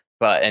being.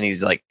 And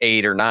he's like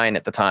 8 or 9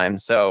 at the time.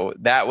 So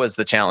that was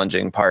the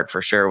challenging part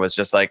for sure, was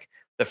just like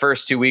the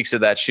first 2 weeks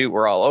of that shoot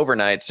were all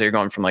overnight. So you're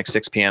going from like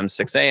 6 p.m.,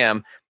 6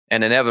 a.m.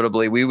 And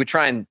inevitably we would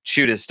try and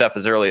shoot his stuff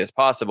as early as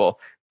possible,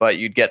 but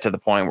you'd get to the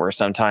point where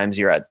sometimes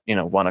you're at,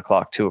 1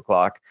 o'clock, 2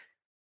 o'clock,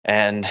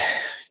 and,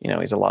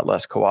 he's a lot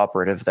less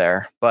cooperative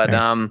there. But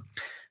I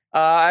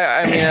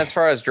mean, as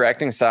far as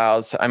directing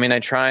styles, I mean, I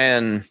try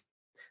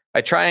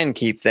and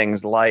keep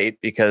things light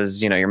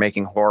because, you're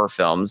making horror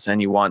films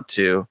and you want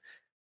to,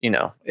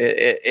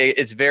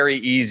 it's very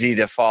easy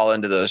to fall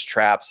into those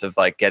traps of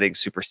like getting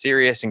super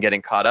serious and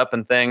getting caught up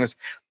in things.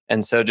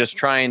 And so just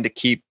trying to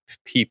keep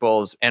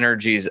people's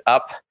energies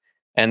up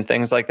and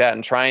things like that,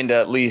 and trying to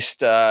at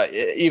least,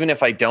 even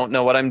if I don't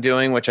know what I'm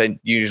doing, which I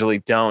usually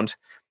don't,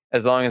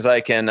 as long as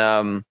I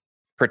can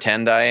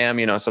pretend I am,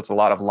 so it's a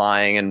lot of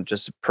lying and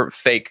just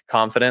fake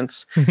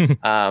confidence.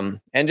 And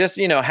just,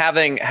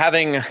 having,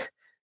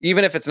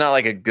 even if it's not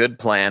like a good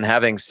plan,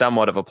 having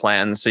somewhat of a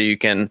plan so you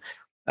can,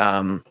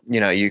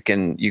 you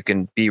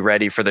can be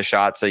ready for the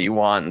shots that you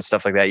want and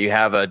stuff like that. You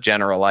have a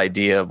general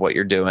idea of what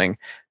you're doing.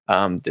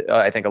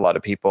 I think a lot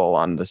of people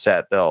on the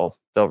set, they'll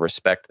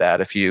respect that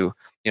if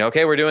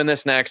okay, we're doing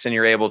this next, and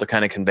you're able to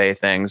kind of convey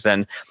things.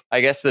 And I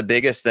guess the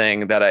biggest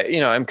thing that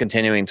I'm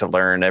continuing to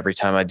learn every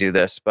time I do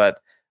this, but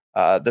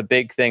the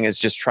big thing is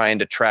just trying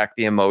to track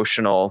the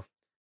emotional,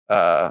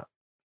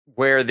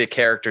 where the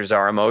characters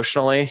are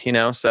emotionally,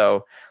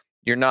 so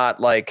you're not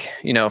like,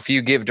 if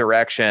you give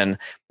direction,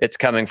 it's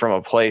coming from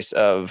a place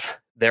of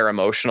their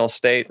emotional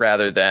state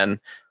rather than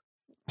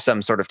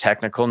some sort of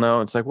technical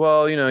note. It's like,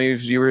 well,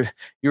 you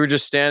were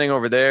just standing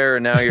over there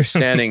and now you're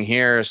standing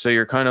here, so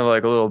you're kind of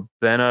like a little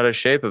bent out of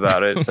shape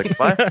about it. It's like,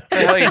 what the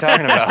hell are you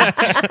talking about?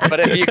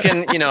 But if you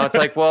can, it's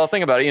like, well,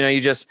 think about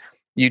it.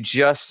 You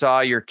just saw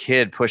your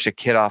kid push a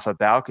kid off a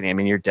balcony. I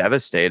mean, you're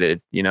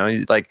devastated.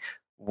 Like,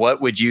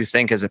 what would you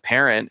think as a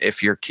parent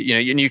if you're,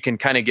 and you can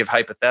kind of give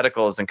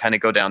hypotheticals and kind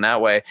of go down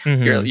that way.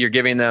 Mm-hmm. You're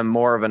giving them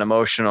more of an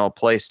emotional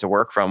place to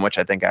work from, which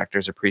I think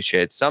actors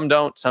appreciate. Some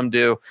don't, some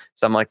do,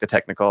 some like the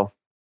technical.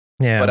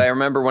 Yeah. But I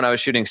remember when I was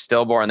shooting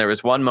Stillborn, there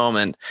was one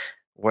moment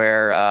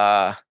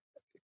where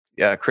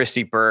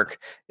Christy Burke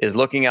is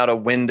looking out a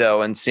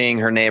window and seeing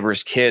her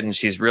neighbor's kid, and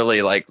she's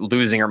really like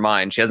losing her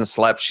mind. She hasn't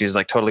slept. She's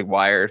like totally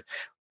wired.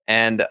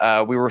 And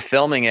we were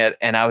filming it,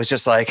 and I was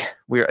just like,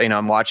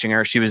 I'm watching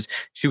her. She was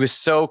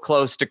so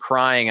close to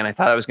crying, and I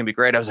thought it was gonna be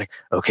great. I was like,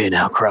 okay,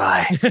 now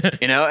cry,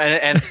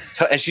 and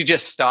she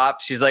just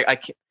stopped. She's like, I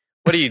can't.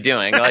 What are you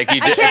doing? Like, you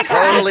did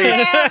totally.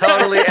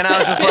 And I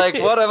was just like,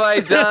 what have I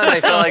done? I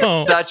felt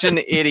like such an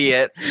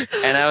idiot.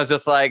 And I was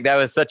just like, that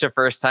was such a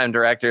first time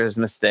director's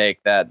mistake,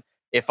 that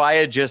if I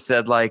had just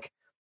said like,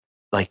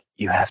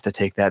 you have to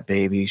take that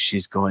baby,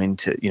 she's going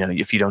to,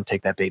 if you don't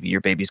take that baby,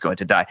 your baby's going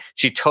to die,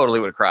 she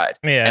totally would have cried.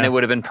 Yeah. And it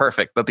would have been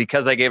perfect. But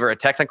because I gave her a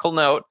technical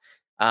note,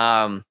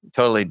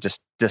 totally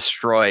just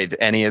destroyed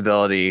any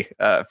ability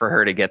for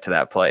her to get to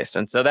that place.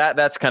 And so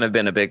that's kind of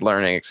been a big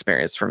learning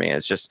experience for me,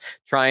 is just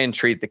try and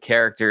treat the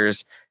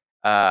characters,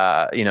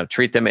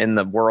 treat them in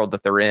the world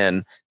that they're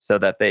in, so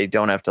that they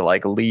don't have to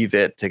like leave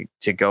it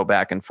to go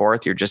back and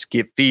forth. You're just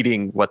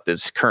feeding what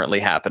is currently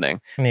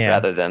happening,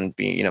 rather than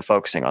be,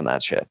 focusing on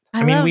that shit.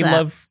 I mean, we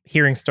love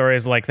hearing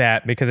stories like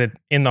that, because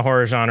in the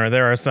horror genre,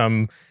 there are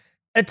some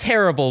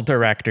terrible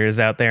directors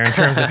out there in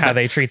terms of how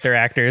they treat their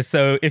actors.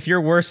 So if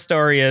your worst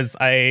story is,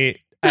 I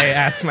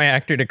asked my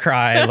actor to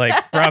cry,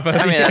 like, bravo.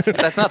 I mean,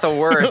 that's not the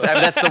worst. I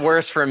mean, that's the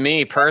worst for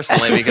me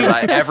personally,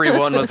 because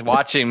everyone was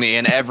watching me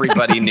and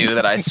everybody knew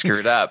that I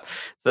screwed up.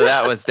 So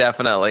that was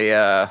definitely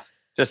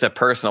just a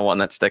personal one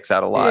that sticks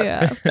out a lot.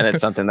 Yeah. And it's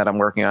something that I'm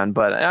working on.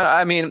 But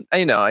I mean,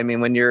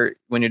 when you're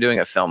doing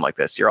a film like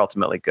this, you're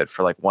ultimately good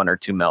for like 1 or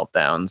 2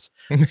 meltdowns,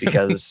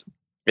 because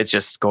it's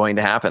just going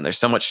to happen. There's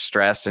so much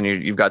stress, and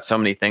you've got so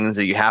many things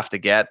that you have to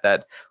get,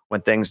 that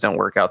when things don't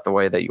work out the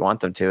way that you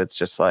want them to, it's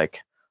just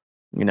like,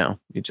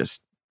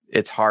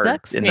 it's hard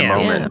in the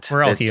moment. Yeah.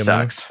 We're all it human.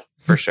 Sucks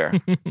for sure.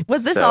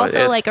 Was this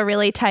also like a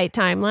really tight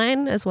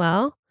timeline as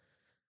well?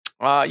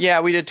 Yeah,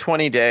 we did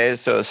 20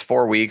 days. So it was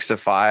 4 weeks of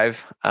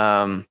 5.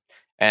 And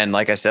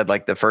like I said,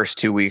 like the first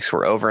 2 weeks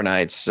were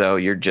overnights. So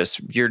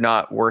you're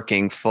not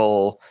working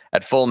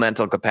at full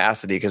mental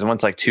capacity, because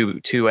once like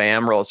 2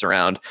 a.m. rolls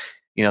around,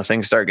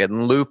 things start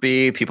getting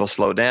loopy, people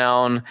slow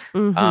down.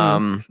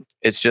 Mm-hmm.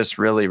 It's just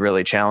really,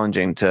 really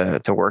challenging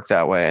to work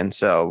that way. And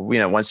so,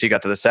 once you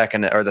got to the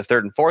second or the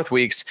third and fourth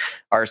weeks,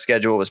 our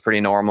schedule was pretty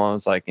normal. It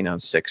was like,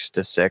 6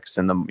 to 6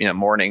 in the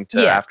morning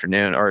to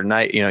afternoon or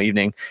night,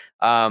 evening.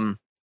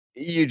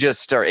 You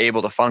just are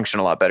able to function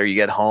a lot better. You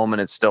get home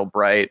and it's still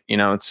bright.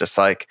 It's just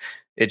like,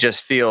 it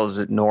just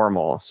feels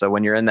normal. So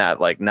when you're in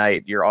that like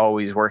night, you're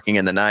always working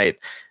in the night.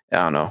 I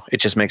don't know. It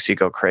just makes you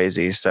go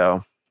crazy.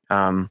 So,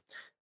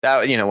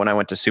 that, when I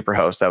went to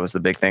Superhost, that was the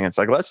big thing. It's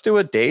like, let's do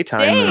a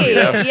daytime movie.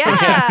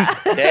 Yeah.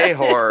 Day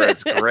horror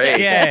is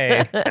great.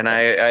 Yay. And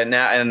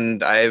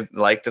I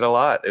liked it a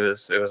lot. It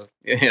was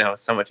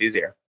so much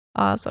easier.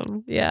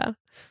 Awesome. Yeah.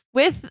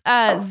 With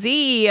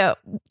Z,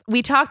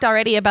 we talked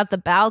already about the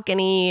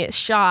balcony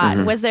shot.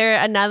 Mm-hmm.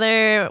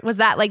 Was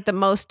that like the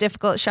most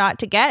difficult shot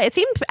to get? It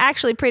seemed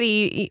actually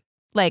pretty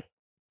like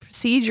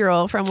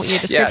procedural from your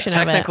description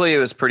of it. Technically it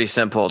was pretty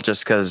simple,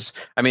 just because,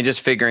 just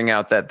figuring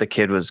out that the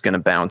kid was going to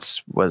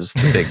bounce was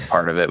the big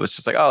part of it. It was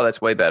just like, oh, that's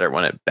way better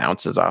when it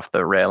bounces off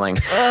the railing.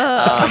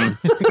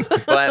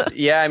 But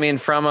yeah,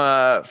 from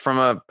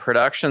a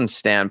production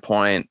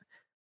standpoint,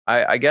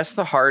 I guess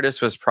the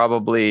hardest was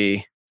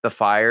probably the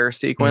fire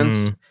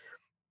sequence,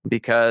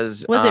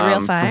 because was it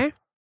real fire?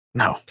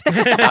 No.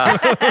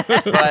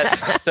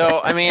 But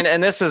so,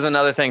 and this is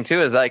another thing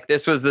too, is like,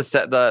 this was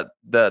the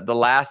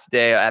last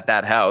day at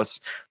that house,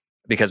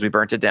 because we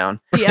burnt it down.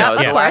 Yeah,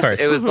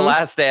 it was the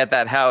last day at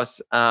that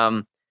house.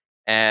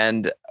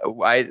 And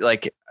I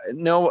like,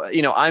 no,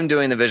 I'm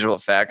doing the visual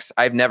effects.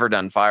 I've never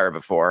done fire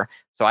before,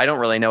 so I don't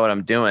really know what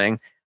I'm doing.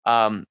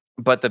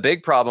 But the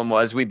big problem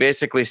was we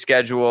basically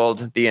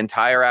scheduled the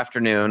entire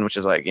afternoon, which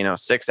is like,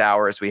 6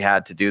 hours we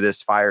had to do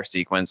this fire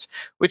sequence,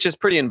 which is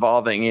pretty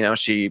involving.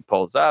 She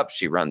pulls up,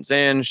 she runs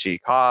in, she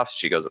coughs,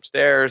 she goes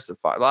upstairs,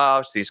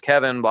 blah, sees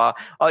Kevin, blah.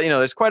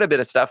 There's quite a bit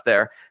of stuff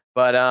there.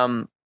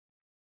 But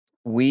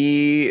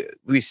we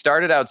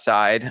started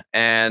outside,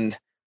 and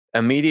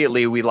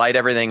immediately we light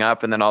everything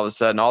up, and then all of a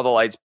sudden all the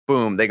lights,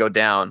 boom, they go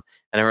down.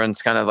 And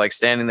everyone's kind of like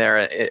standing there,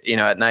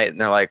 at night,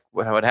 and they're like,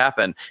 what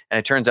happened? And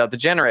it turns out the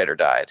generator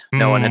died.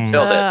 No one had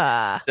filled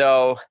it.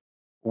 So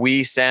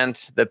we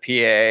sent the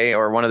PA,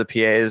 or one of the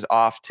PAs,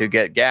 off to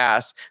get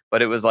gas,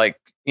 but it was like,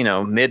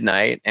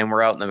 midnight, and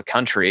we're out in the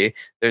country.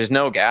 There's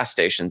no gas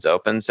stations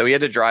open. So we had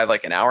to drive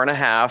like an hour and a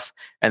half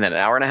and then an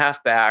hour and a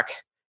half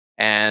back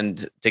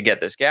and to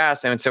get this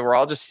gas. And so we're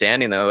all just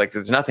standing there like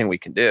there's nothing we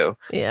can do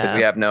because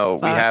we have no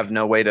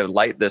way to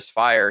light this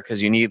fire,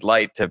 because you need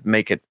light to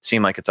make it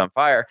seem like it's on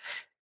fire.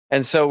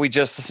 And so we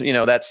just,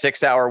 that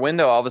 6 hour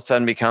window all of a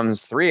sudden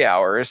becomes 3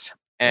 hours.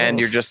 And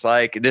you're just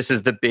like, this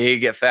is the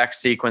big effects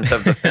sequence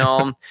of the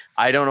film.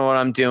 I don't know what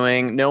I'm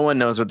doing. No one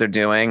knows what they're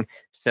doing.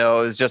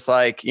 So it's just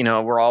like,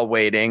 we're all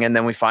waiting. And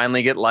then we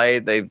finally get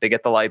light. They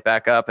get the light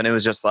back up. And it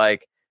was just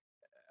like,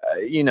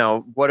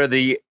 what are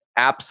the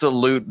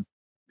absolute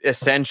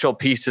essential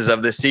pieces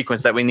of this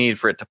sequence that we need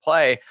for it to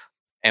play?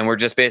 And we're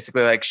just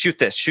basically like, shoot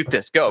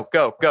this, go,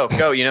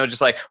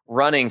 just like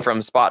running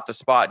from spot to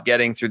spot,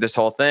 getting through this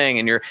whole thing.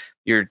 And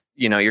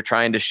you're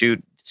trying to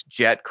shoot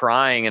Jet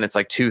crying, and it's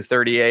like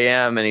 2:30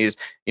 a.m. and he's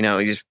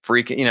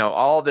freaking,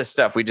 all this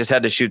stuff. We just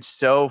had to shoot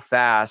so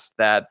fast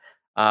that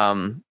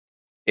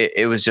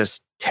it was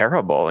just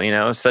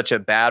terrible. Such a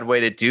bad way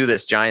to do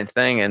this giant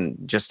thing. And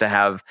just to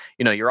have,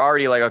 you're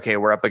already like, okay,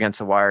 we're up against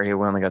the wire here.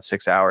 We only got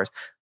 6 hours.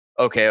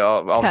 Okay.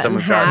 All of a sudden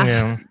we've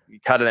got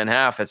cut it in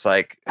half. It's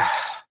like,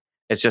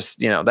 it's just,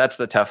 that's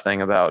the tough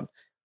thing about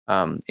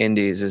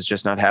indies, is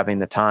just not having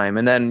the time.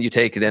 And then you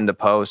take it into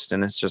post,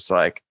 and it's just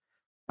like,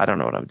 I don't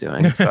know what I'm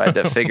doing. So I had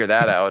to figure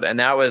that out. And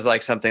that was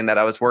like something that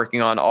I was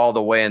working on all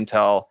the way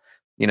until,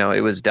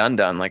 it was done.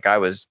 Like I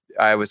was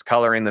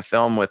coloring the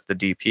film with the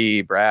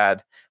DP,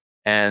 Brad,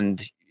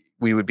 and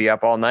we would be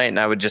up all night, and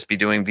I would just be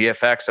doing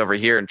VFX over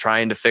here and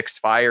trying to fix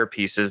fire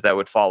pieces that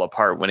would fall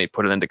apart when he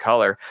put it into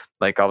color.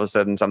 Like all of a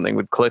sudden something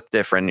would clip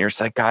different, and you're just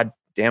like, God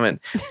damn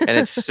it. And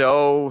it's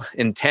so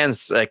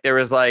intense. Like there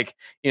was like,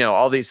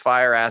 all these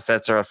fire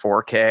assets are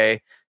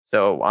 4K.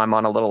 So I'm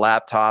on a little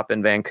laptop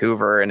in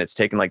Vancouver, and it's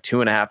taken like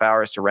 2.5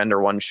 hours to render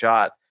one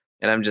shot.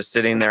 And I'm just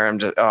sitting there.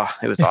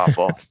 It was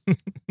awful.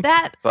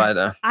 But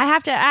I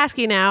have to ask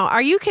you now,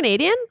 are you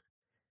Canadian?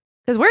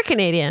 Because we're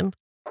Canadian.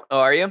 Oh,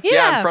 are you?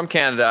 Yeah, I'm from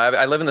Canada.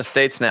 I live in the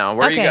States now.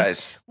 Where are you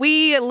guys?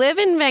 We live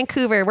in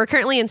Vancouver. We're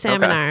currently in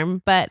Salmon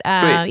Arm, but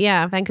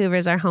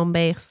Vancouver's our home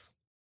base.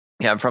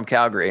 Yeah, I'm from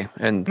Calgary.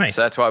 And nice.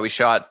 So that's why we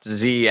shot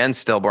Z and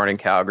Stillborn in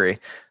Calgary.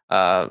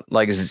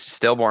 Like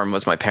Stillborn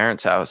was my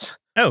parents' house.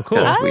 Oh,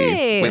 cool.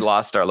 We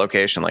lost our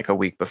location like a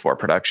week before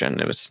production.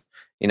 It was,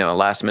 a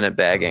last minute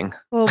bagging.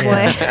 Oh boy.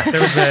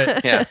 There was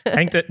I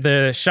think that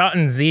the shot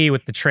in Z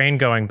with the train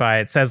going by,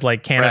 it says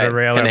like Canada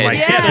Rail. I'm like,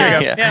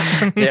 there you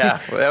go. Yeah.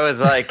 That was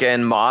like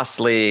in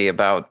Mossley,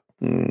 about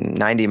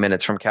 90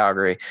 minutes from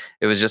Calgary.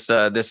 It was just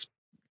this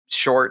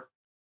short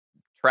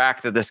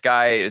track that this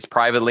guy is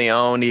privately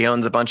owned. He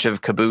owns a bunch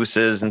of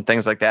cabooses and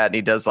things like that. And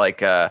he does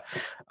like,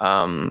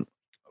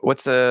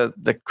 what's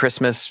the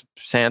Christmas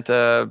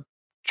Santa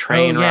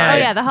train ride? Oh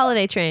yeah, the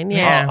holiday train.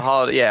 Yeah.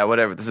 Holiday,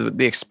 whatever. This is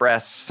the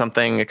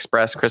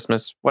Express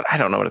Christmas. What, I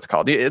don't know what it's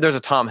called. There's a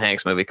Tom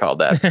Hanks movie called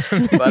that.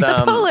 But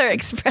the Polar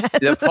Express.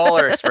 The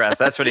Polar Express.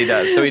 That's what he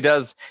does. So he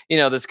does,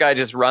 this guy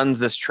just runs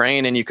this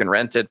train, and you can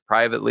rent it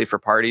privately for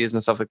parties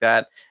and stuff like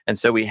that. And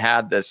so we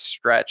had this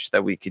stretch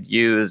that we could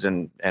use,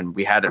 and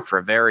we had it for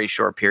a very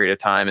short period of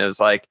time. It was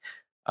like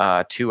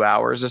 2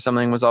 hours or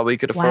something was all we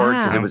could afford,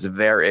 because it was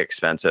very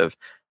expensive.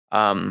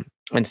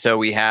 And so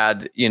we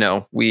had,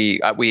 that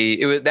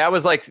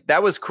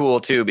was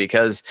cool too,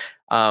 because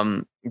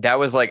that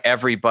was like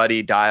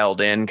everybody dialed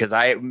in, because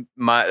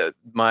my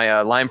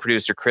line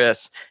producer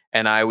Chris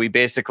and we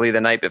basically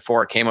the night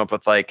before came up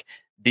with like,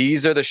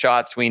 these are the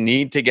shots we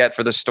need to get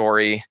for the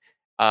story.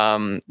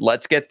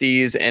 Let's get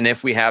these, and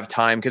if we have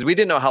time, because we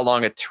didn't know how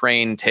long a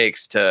train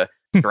takes to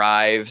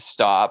drive,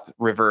 stop,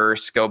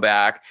 reverse, go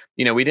back.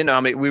 We didn't know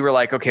how many. We were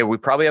like, okay, we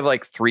probably have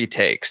like 3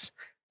 takes.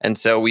 And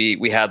so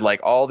we had like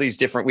all these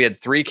different, we had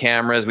 3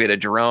 cameras, we had a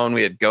drone,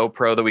 we had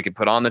GoPro that we could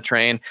put on the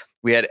train.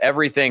 We had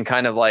everything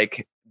kind of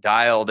like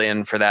dialed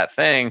in for that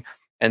thing.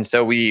 And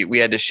so we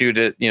had to shoot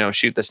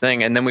this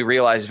thing. And then we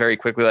realized very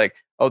quickly, like,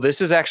 oh, this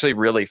is actually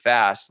really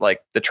fast.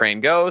 Like the train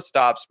goes,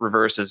 stops,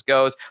 reverses,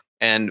 goes.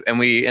 And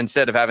we,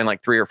 instead of having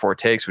like 3 or 4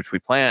 takes, which we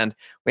planned,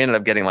 we ended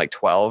up getting like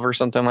 12 or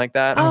something like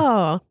that.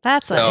 Oh,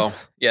 that's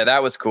nice. Yeah,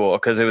 that was cool,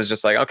 because it was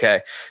just like, okay,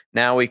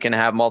 now we can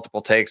have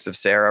multiple takes of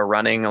Sarah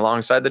running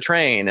alongside the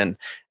train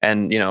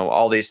and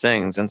all these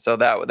things. And so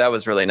that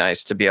was really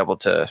nice to be able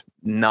to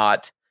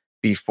not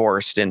be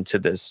forced into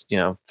this,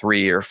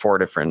 3 or 4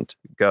 different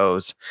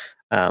goes.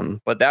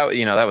 But that,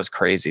 that was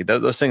crazy.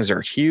 Those things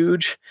are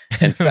huge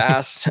and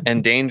fast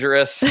and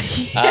dangerous.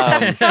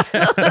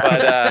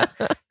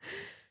 But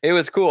it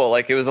was cool.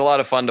 Like, it was a lot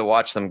of fun to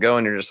watch them go,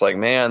 and you're just like,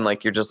 man,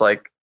 like, you're just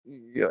like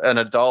an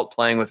adult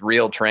playing with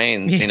real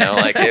trains,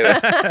 like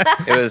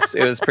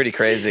it was pretty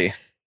crazy.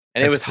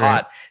 And it was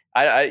hot.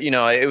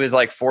 It was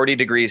like 40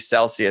 degrees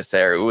Celsius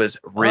there. It was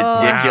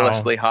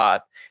ridiculously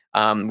hot.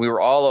 We were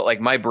all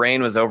like, my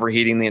brain was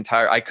overheating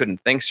I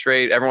couldn't think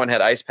straight. Everyone had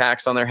ice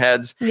packs on their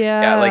heads.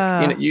 Yeah.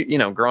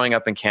 Like, growing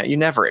up in Canada, you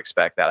never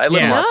expect that. I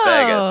live in Las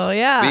Vegas.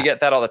 Yeah. We get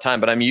that all the time,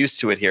 but I'm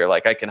used to it here.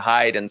 Like, I can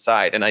hide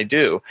inside, and I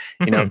do,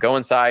 go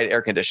inside,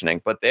 air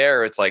conditioning, but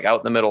there it's like out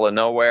in the middle of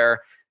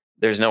nowhere.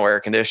 There's no air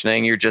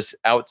conditioning. You're just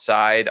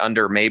outside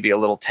under maybe a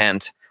little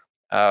tent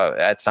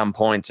at some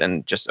points,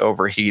 and just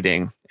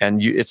overheating.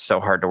 And it's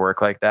so hard to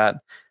work like that.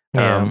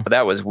 But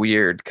that was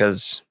weird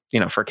because,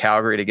 for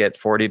Calgary to get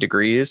 40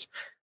 degrees,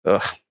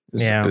 it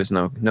was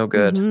no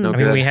good. No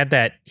good. We had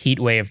that heat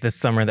wave this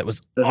summer that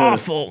was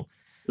awful.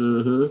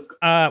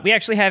 Mm-hmm. We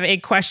actually have a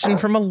question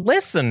from a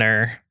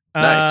listener.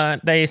 Nice.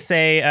 They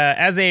say,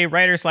 as a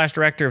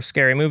writer/director of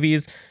scary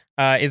movies,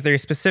 is there a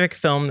specific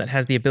film that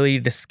has the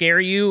ability to scare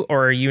you,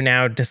 or are you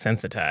now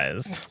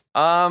desensitized?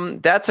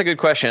 That's a good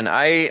question.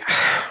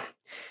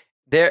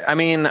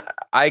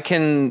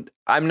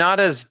 I'm not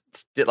as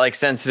like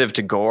sensitive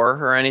to gore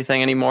or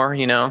anything anymore,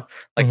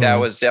 like that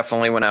was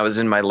definitely when I was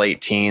in my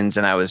late teens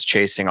and I was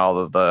chasing all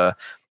of the,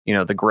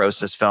 the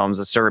grossest films,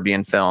 the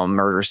Serbian film,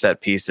 murder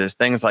set pieces,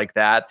 things like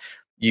that.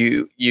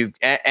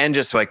 And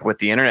just like with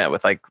the internet,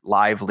 with like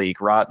Live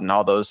Leak, Rotten,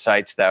 all those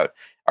sites that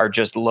are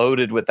just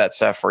loaded with that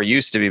stuff, or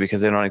used to be,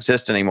 because they don't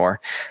exist anymore.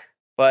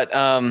 But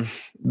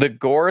the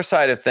gore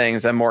side of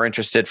things, I'm more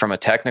interested from a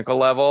technical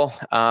level.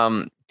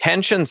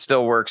 Tension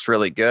still works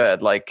really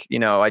good. Like,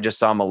 I just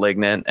saw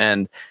Malignant,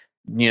 and,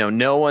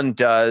 no one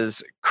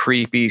does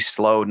creepy,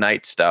 slow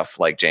night stuff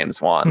like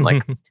James Wan.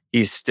 Like,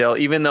 he's still,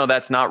 even though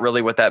that's not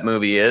really what that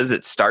movie is,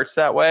 it starts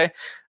that way.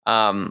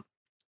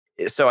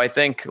 So I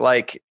think,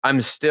 like,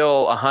 I'm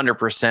still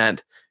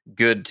 100%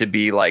 good to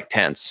be like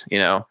tense,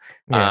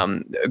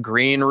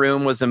 Green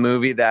Room was a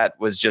movie that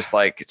was just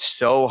like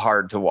so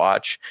hard to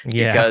watch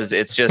because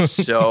it's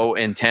just so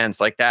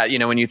intense like that.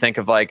 When you think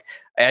of like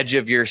edge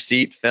of your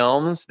seat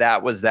films,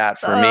 that was that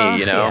for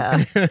me,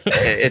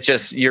 It's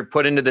just, you're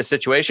put into the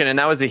situation. And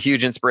that was a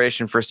huge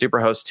inspiration for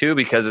Superhost too,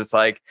 because it's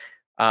like,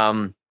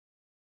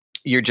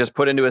 you're just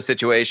put into a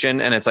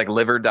situation and it's like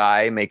live or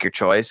die, make your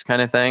choice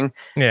kind of thing.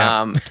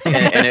 Yeah. And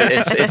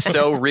it's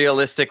so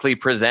realistically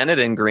presented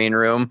in Green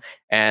Room,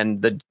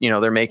 and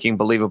they're making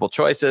believable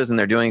choices and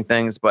they're doing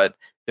things, but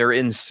they're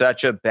in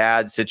such a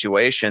bad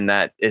situation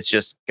that it's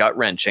just gut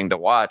wrenching to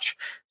watch.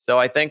 So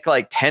I think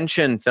like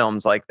tension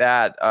films like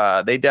that,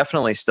 they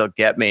definitely still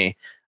get me.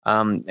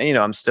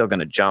 I'm still going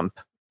to jump.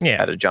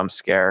 At a jump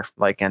scare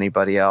like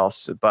anybody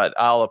else, but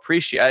I'll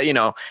appreciate,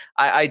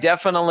 I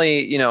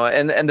definitely,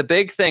 and the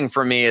big thing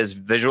for me is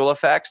visual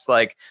effects.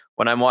 Like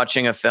when I'm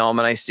watching a film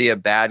and I see a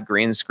bad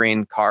green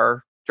screen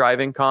car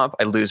driving comp,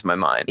 I lose my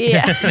mind.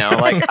 Yeah.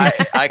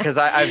 Cause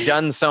I've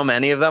done so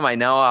many of them. I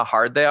know how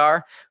hard they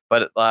are,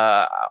 but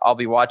I'll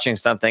be watching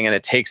something and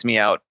it takes me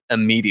out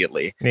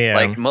immediately. Yeah.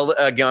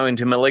 Like going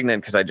to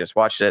Malignant, cause I just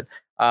watched it.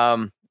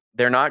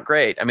 They're not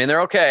great. I mean,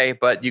 they're okay,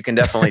 but you can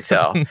definitely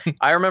tell.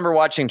 I remember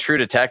watching True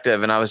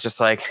Detective and I was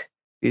just like,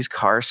 these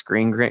car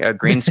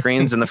green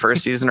screens in the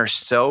first season are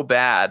so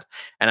bad.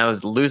 And I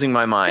was losing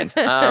my mind.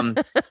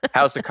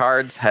 House of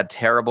Cards had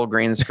terrible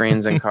green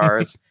screens in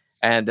cars.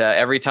 And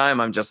every time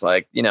I'm just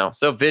like,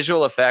 so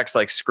visual effects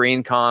like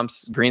screen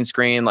comps, green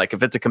screen, like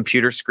if it's a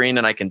computer screen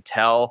and I can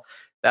tell,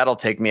 that'll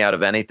take me out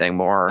of anything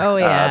more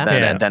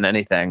than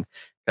anything.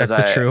 That's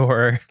the true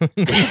horror.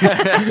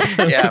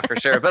 Yeah, for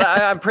sure. But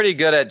I'm pretty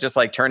good at just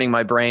like turning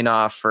my brain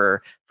off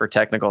for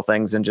technical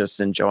things and just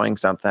enjoying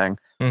something.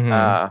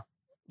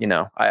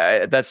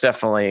 Mm-hmm. That's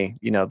definitely,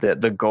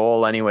 the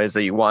goal anyways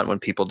that you want when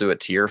people do it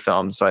to your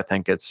film. So I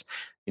think it's,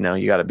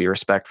 you got to be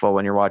respectful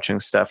when you're watching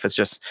stuff. It's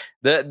just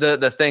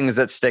the things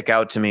that stick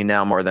out to me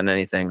now more than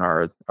anything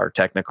are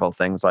technical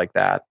things like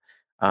that.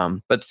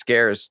 But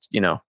scares,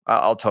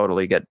 I'll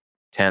totally get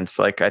tense.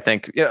 Like I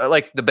think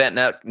like the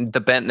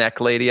bent neck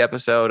lady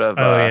episode of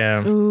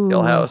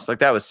Hill House, like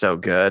that was so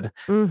good.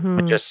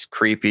 Mm-hmm. Just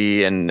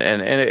creepy and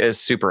it is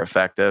super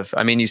effective.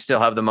 I mean, you still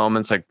have the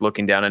moments like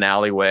looking down an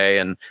alleyway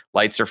and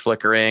lights are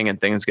flickering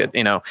and things get,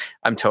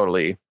 I'm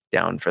totally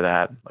down for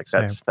that. Like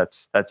that's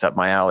up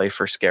my alley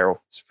for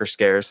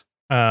scares.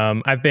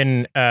 I've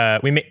been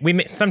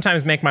we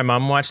sometimes make my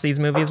mom watch these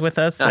movies with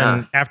us,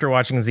 and after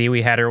watching Z,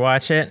 we had her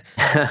watch it,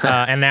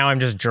 and now I'm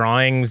just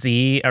drawing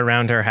Z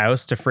around her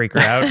house to freak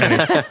her out,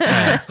 and it's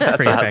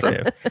pretty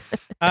effective.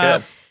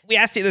 We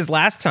asked you this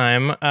last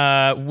time.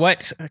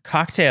 What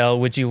cocktail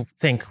would you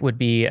think would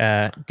be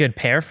a good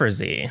pair for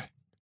Z?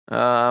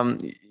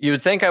 You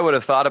would think I would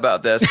have thought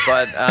about this,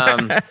 but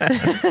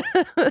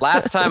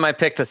last time I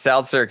picked a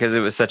seltzer because it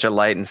was such a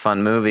light and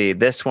fun movie.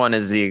 This one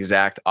is the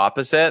exact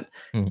opposite.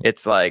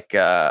 It's like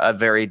a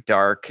very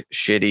dark,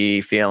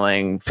 shitty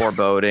feeling,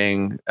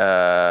 foreboding,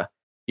 kind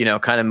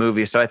of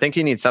movie. So I think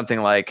you need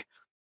something like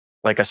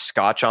a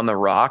Scotch on the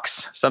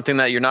rocks, something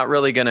that you're not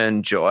really going to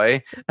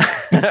enjoy.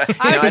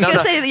 I was just going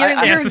to say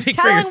that you're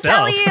telling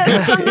Kelly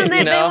something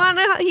that they want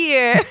to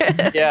hear.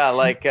 Yeah,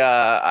 like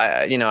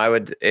I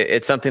would.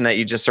 It's something that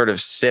you just sort of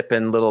sip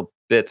in little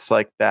bits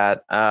like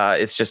that.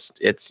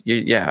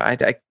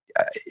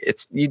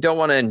 You don't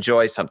want to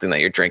enjoy something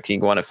that you're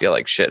drinking. You want to feel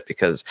like shit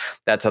because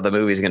that's how the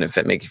movie's going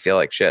to make you feel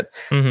like shit.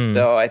 Mm-hmm.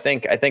 So I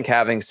think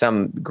having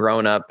some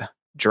grown up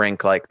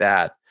drink like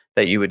that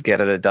you would get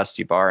at a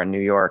dusty bar in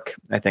New York,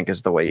 I think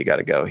is the way you got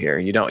to go here.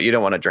 You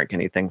don't want to drink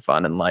anything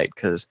fun and light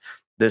because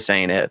this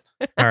ain't it.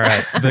 All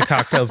right, so the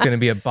cocktail's going to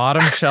be a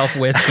bottom shelf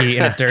whiskey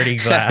in a dirty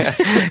glass.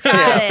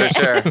 Yeah, for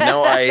sure.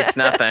 No ice,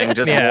 nothing,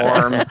 just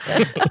warm. No.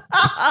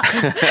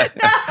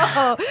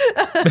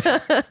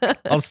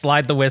 I'll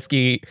slide the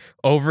whiskey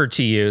over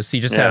to you, so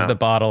you just have the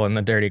bottle in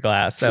the dirty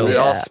glass. So it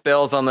all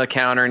spills on the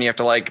counter, and you have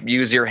to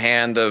use your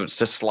hand to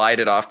slide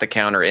it off the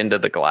counter into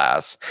the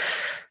glass.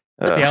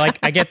 Yeah,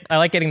 I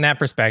like getting that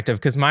perspective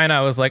because mine, I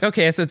was like,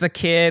 okay, so it's a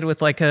kid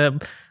with like a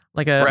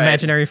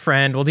imaginary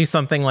friend. We'll do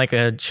something like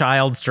a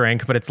child's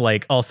drink, but it's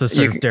like also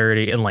sort of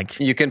dirty and like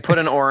you can put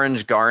an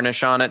orange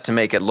garnish on it to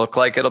make it look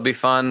like it'll be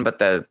fun, but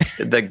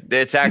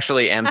it's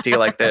actually empty.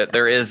 Like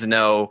there is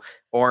no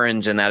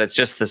orange in that. It's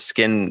just the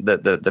skin,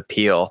 the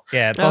peel.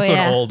 Yeah, it's also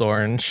an old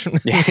orange.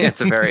 Yeah,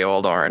 it's a very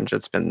old orange.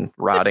 It's been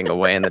rotting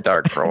away in the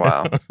dark for a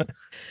while.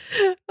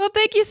 Well,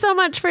 thank you so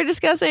much for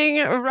discussing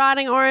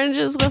rotting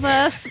oranges with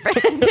us,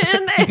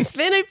 Brandon. It's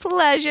been a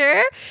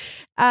pleasure.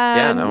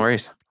 Yeah, no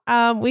worries.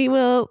 We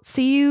will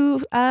see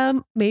you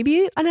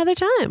maybe another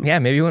time. Yeah,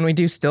 maybe when we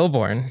do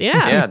Stillborn.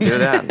 Yeah, do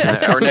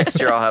that. Or next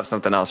year I'll have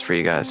something else for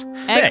you guys.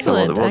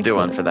 Excellent. So we'll do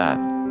one for that.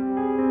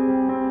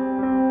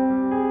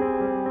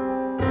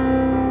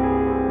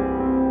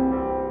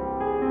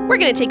 We're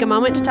going to take a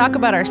moment to talk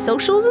about our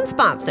socials and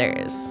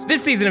sponsors.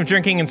 This season of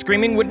Drinking and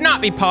Screaming would not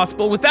be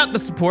possible without the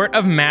support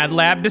of Mad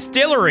Lab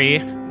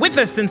Distillery. With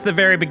us since the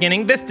very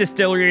beginning, this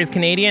distillery is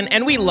Canadian,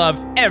 and we love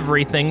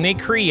everything they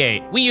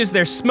create. We use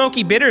their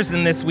smoky bitters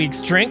in this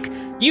week's drink.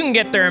 You can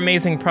get their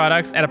amazing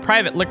products at a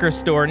private liquor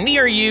store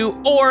near you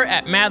or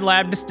at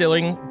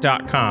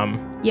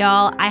madlabdistilling.com.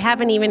 Y'all, I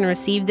haven't even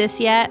received this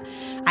yet.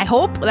 I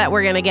hope that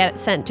we're going to get it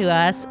sent to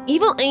us.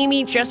 Evil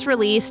Amy just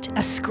released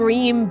a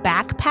Scream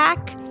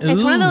backpack.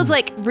 It's one of those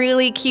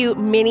really cute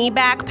mini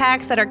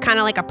backpacks that are kind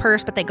of like a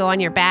purse, but they go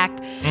on your back.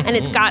 Mm-hmm. And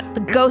it's got the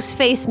ghost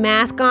face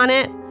mask on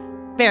it.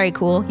 Very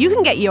cool. You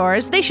can get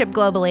yours. They ship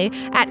globally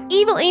at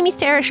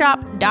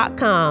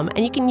evilamysterrorshop.com.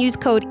 And you can use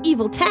code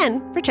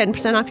EVIL10 for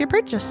 10% off your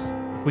purchase.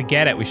 If we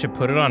get it, we should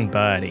put it on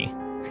Buddy.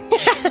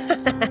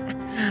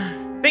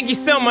 Thank you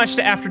so much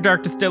to After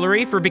Dark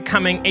Distillery for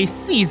becoming a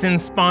season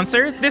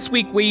sponsor. This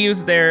week we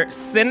use their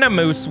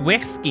Cinnamous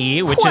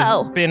whiskey, which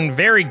has been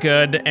very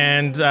good,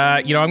 and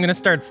I'm going to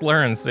start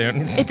slurring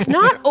soon. It's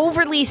not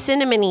overly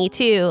cinnamony,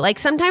 too. Like,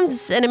 sometimes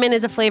cinnamon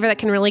is a flavor that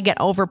can really get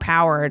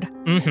overpowered.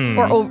 Mm-hmm.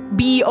 Or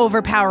be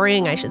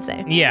overpowering, I should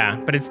say. Yeah,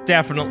 but it's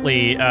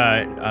definitely,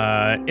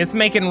 it's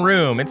making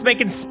room. It's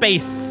making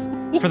space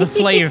for the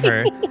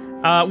flavor.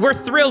 We're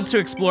thrilled to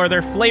explore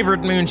their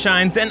flavored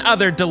moonshines and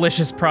other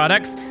delicious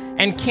products,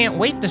 and can't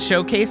wait to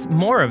showcase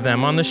more of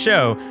them on the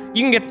show.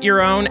 You can get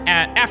your own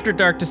at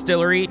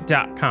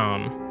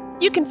afterdarkdistillery.com.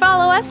 You can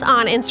follow us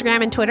on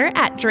Instagram and Twitter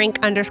at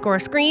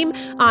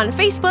drink_scream, on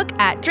Facebook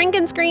at Drink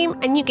and Scream,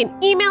 and you can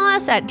email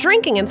us at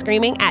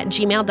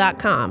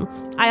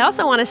drinkingandscreaming@gmail.com. I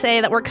also want to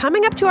say that we're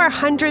coming up to our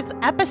 100th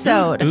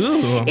episode.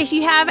 Ooh. If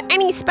you have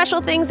any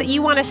special things that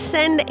you want to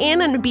send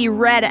in and be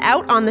read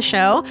out on the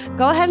show,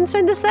 go ahead and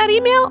send us that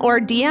email or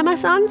DM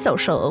us on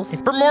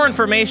socials. For more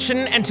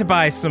information and to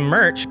buy some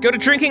merch, go to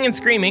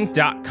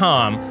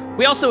drinkingandscreaming.com.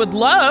 We also would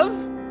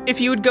love if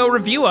you would go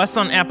review us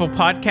on Apple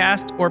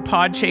Podcast or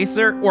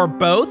Podchaser or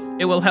both.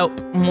 It will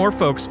help more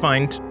folks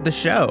find the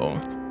show.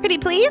 Pretty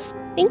please?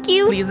 Thank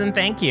you. Please and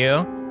thank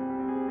you.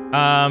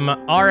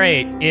 All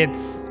right,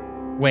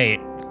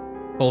 wait,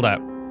 hold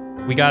up.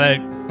 We gotta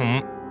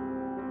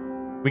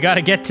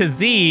get to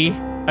Z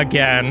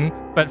again,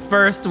 but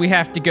first we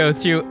have to go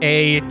through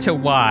A to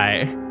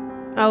Y.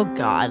 Oh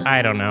God.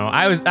 I don't know.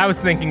 I was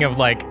thinking of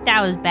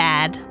that was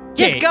bad.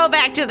 Just go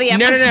back to the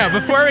episode. No.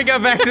 Before we go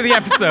back to the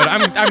episode,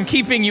 I'm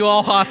keeping you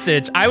all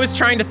hostage. I was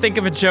trying to think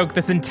of a joke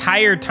this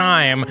entire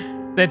time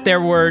that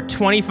there were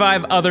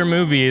 25 other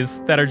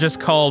movies that are just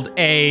called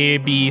A,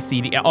 B, C,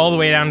 D, all the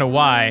way down to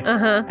Y.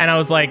 Uh-huh. And I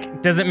was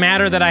like, does it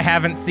matter that I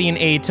haven't seen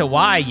A to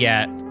Y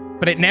yet?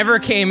 But it never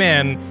came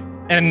in,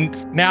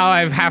 and now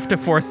I have to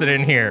force it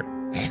in here.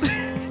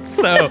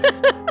 So,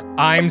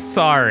 I'm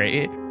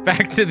sorry.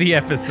 Back to the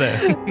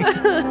episode.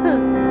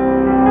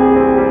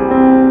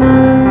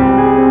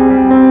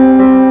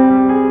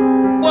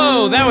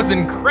 Whoa, that was was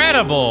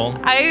incredible.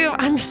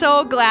 I'm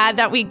so glad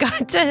that we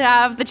got to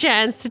have the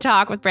chance to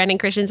talk with Brandon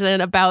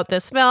Christensen about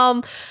this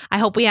film. I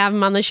hope we have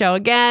him on the show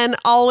again.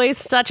 Always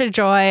such a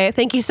joy.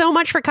 Thank you so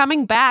much for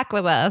coming back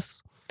with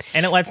us.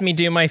 And it lets me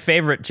do my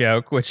favorite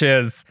joke, which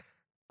is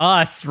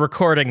us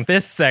recording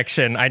this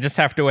section. I just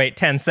have to wait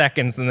 10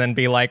 seconds and then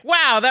be like,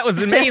 wow, that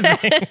was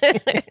amazing.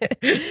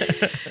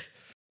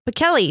 But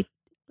Kelly,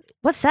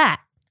 what's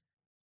that?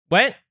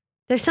 What?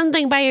 There's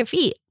something by your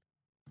feet.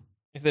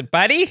 Is it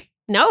Buddy?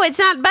 No, it's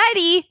not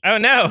Buddy. Oh,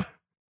 no.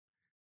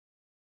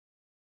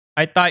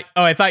 I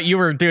thought you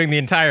were doing the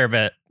entire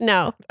bit.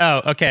 No.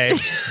 Oh, okay. I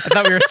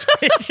thought we were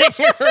switching.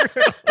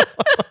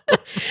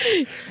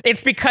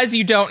 It's because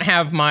you don't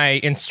have my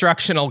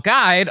instructional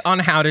guide on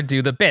how to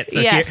do the bit. So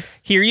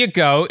yes. Here you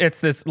go. It's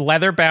this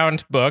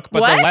leather-bound book,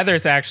 but What? the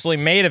leather's actually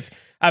made of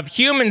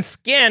human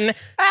skin.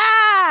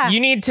 Ah! You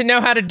need to know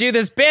how to do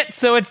this bit,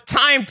 so it's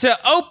time to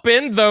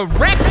open the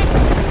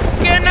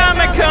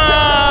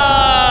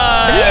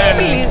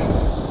Reconomicon!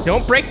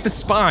 Don't break the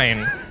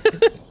spine.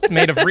 It's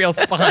made of real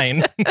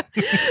spine.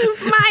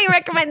 My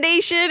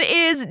recommendation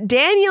is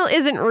Daniel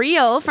Isn't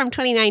Real from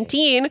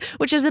 2019,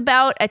 which is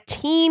about a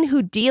teen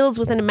who deals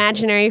with an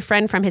imaginary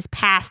friend from his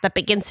past that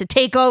begins to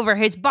take over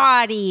his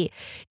body.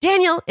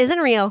 Daniel Isn't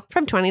Real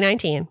from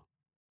 2019.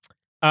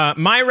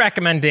 My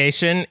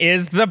recommendation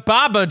is The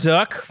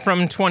Babadook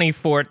from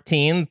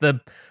 2014.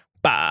 The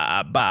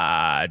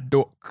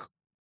Babadook.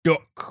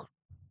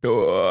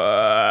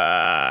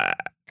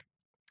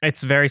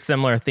 It's very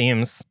similar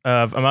themes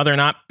of a mother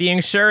not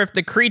being sure if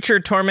the creature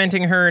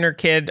tormenting her and her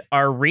kid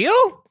are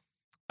real.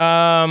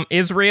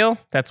 Is real.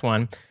 That's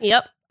one.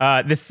 Yep.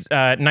 This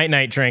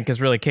night-night drink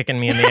is really kicking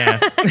me in the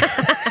ass.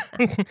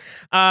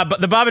 But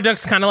The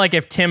Babadook's kind of like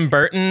if Tim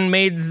Burton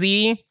made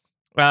Z.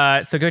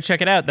 So go check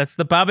it out. That's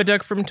The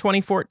Babadook from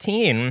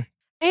 2014.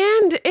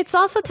 And it's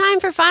also time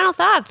for final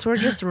thoughts. We're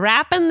just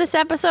wrapping this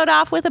episode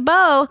off with a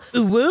bow.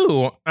 Ooh,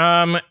 woo.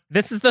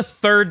 This is the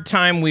third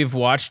time we've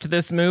watched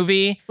this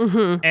movie,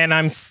 and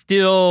I'm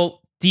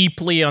still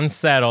deeply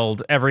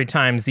unsettled every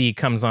time Z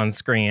comes on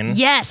screen.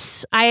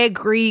 Yes, I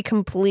agree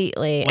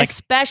completely.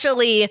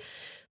 Especially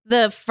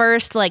the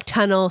first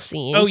tunnel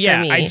scene. Oh, yeah.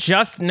 For me. I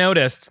just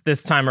noticed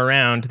this time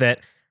around that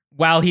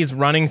while he's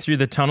running through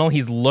the tunnel,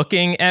 he's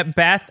looking at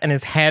Beth and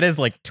his head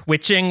is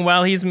twitching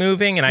while he's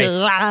moving. And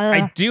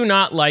I do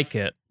not like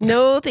it.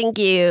 No, thank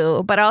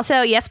you. But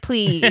also, yes,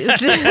 please.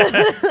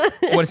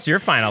 What's your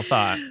final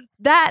thought?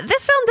 That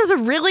this film does a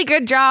really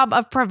good job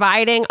of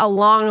providing a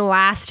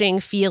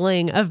long-lasting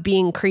feeling of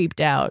being creeped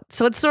out.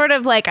 So it's sort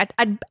of like a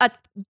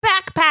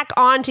backpack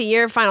onto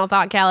your final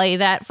thought, Kelly,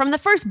 that from the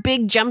first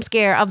big jump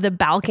scare of the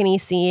balcony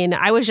scene,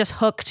 I was just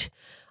hooked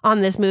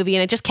on this movie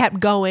and it just kept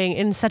going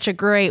in such a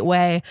great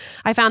way.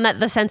 I found that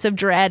the sense of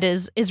dread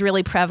is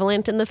really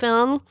prevalent in the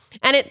film,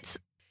 and it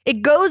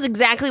goes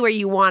exactly where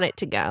you want it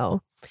to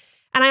go.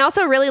 And I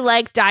also really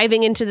like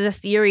diving into the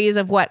theories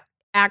of what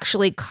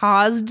actually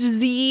caused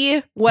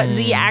Z, what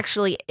Z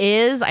actually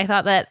is. I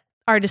thought that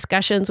our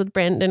discussions with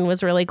Brandon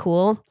was really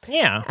cool.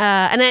 Yeah.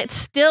 And it's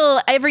still,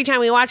 every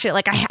time we watch it,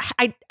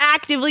 I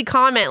actively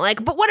comment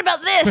but what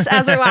about this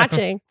as we're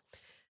watching?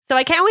 So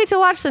I can't wait to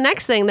watch the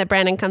next thing that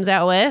Brandon comes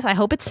out with. I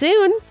hope it's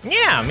soon.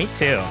 Yeah, me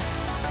too.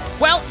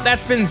 Well,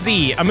 that's been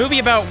Z, a movie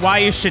about why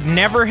you should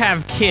never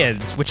have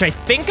kids, which I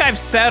think I've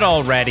said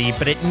already,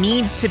 but it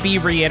needs to be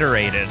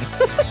reiterated.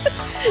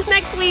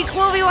 Next week,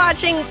 we'll be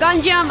watching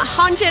Gunjam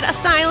Haunted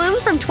Asylum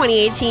from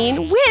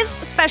 2018 with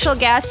special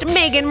guest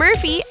Megan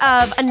Murphy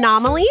of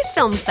Anomaly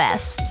Film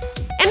Fest.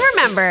 And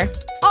remember,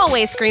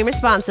 always scream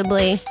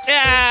responsibly.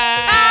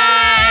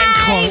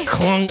 Clunk,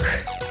 clunk.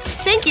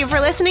 Thank you for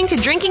listening to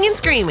Drinking and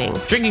Screaming.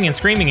 Drinking and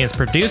Screaming is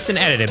produced and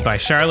edited by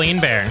Charlene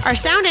Bear. Our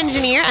sound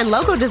engineer and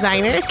logo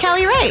designer is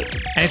Kelly Wright.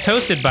 And it's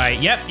hosted by,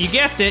 yep, you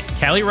guessed it,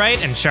 Kelly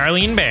Wright and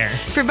Charlene Bear.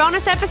 For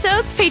bonus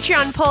episodes,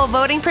 Patreon poll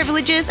voting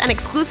privileges, and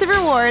exclusive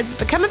rewards,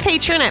 become a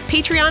patron at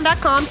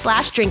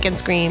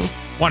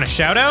patreon.com/drinkandscream. Want a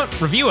shout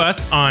out? Review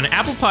us on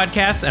Apple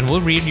Podcasts and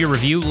we'll read your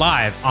review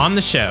live on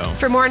the show.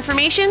 For more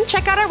information,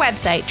 check out our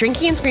website,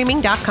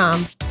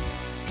 drinkingandscreaming.com.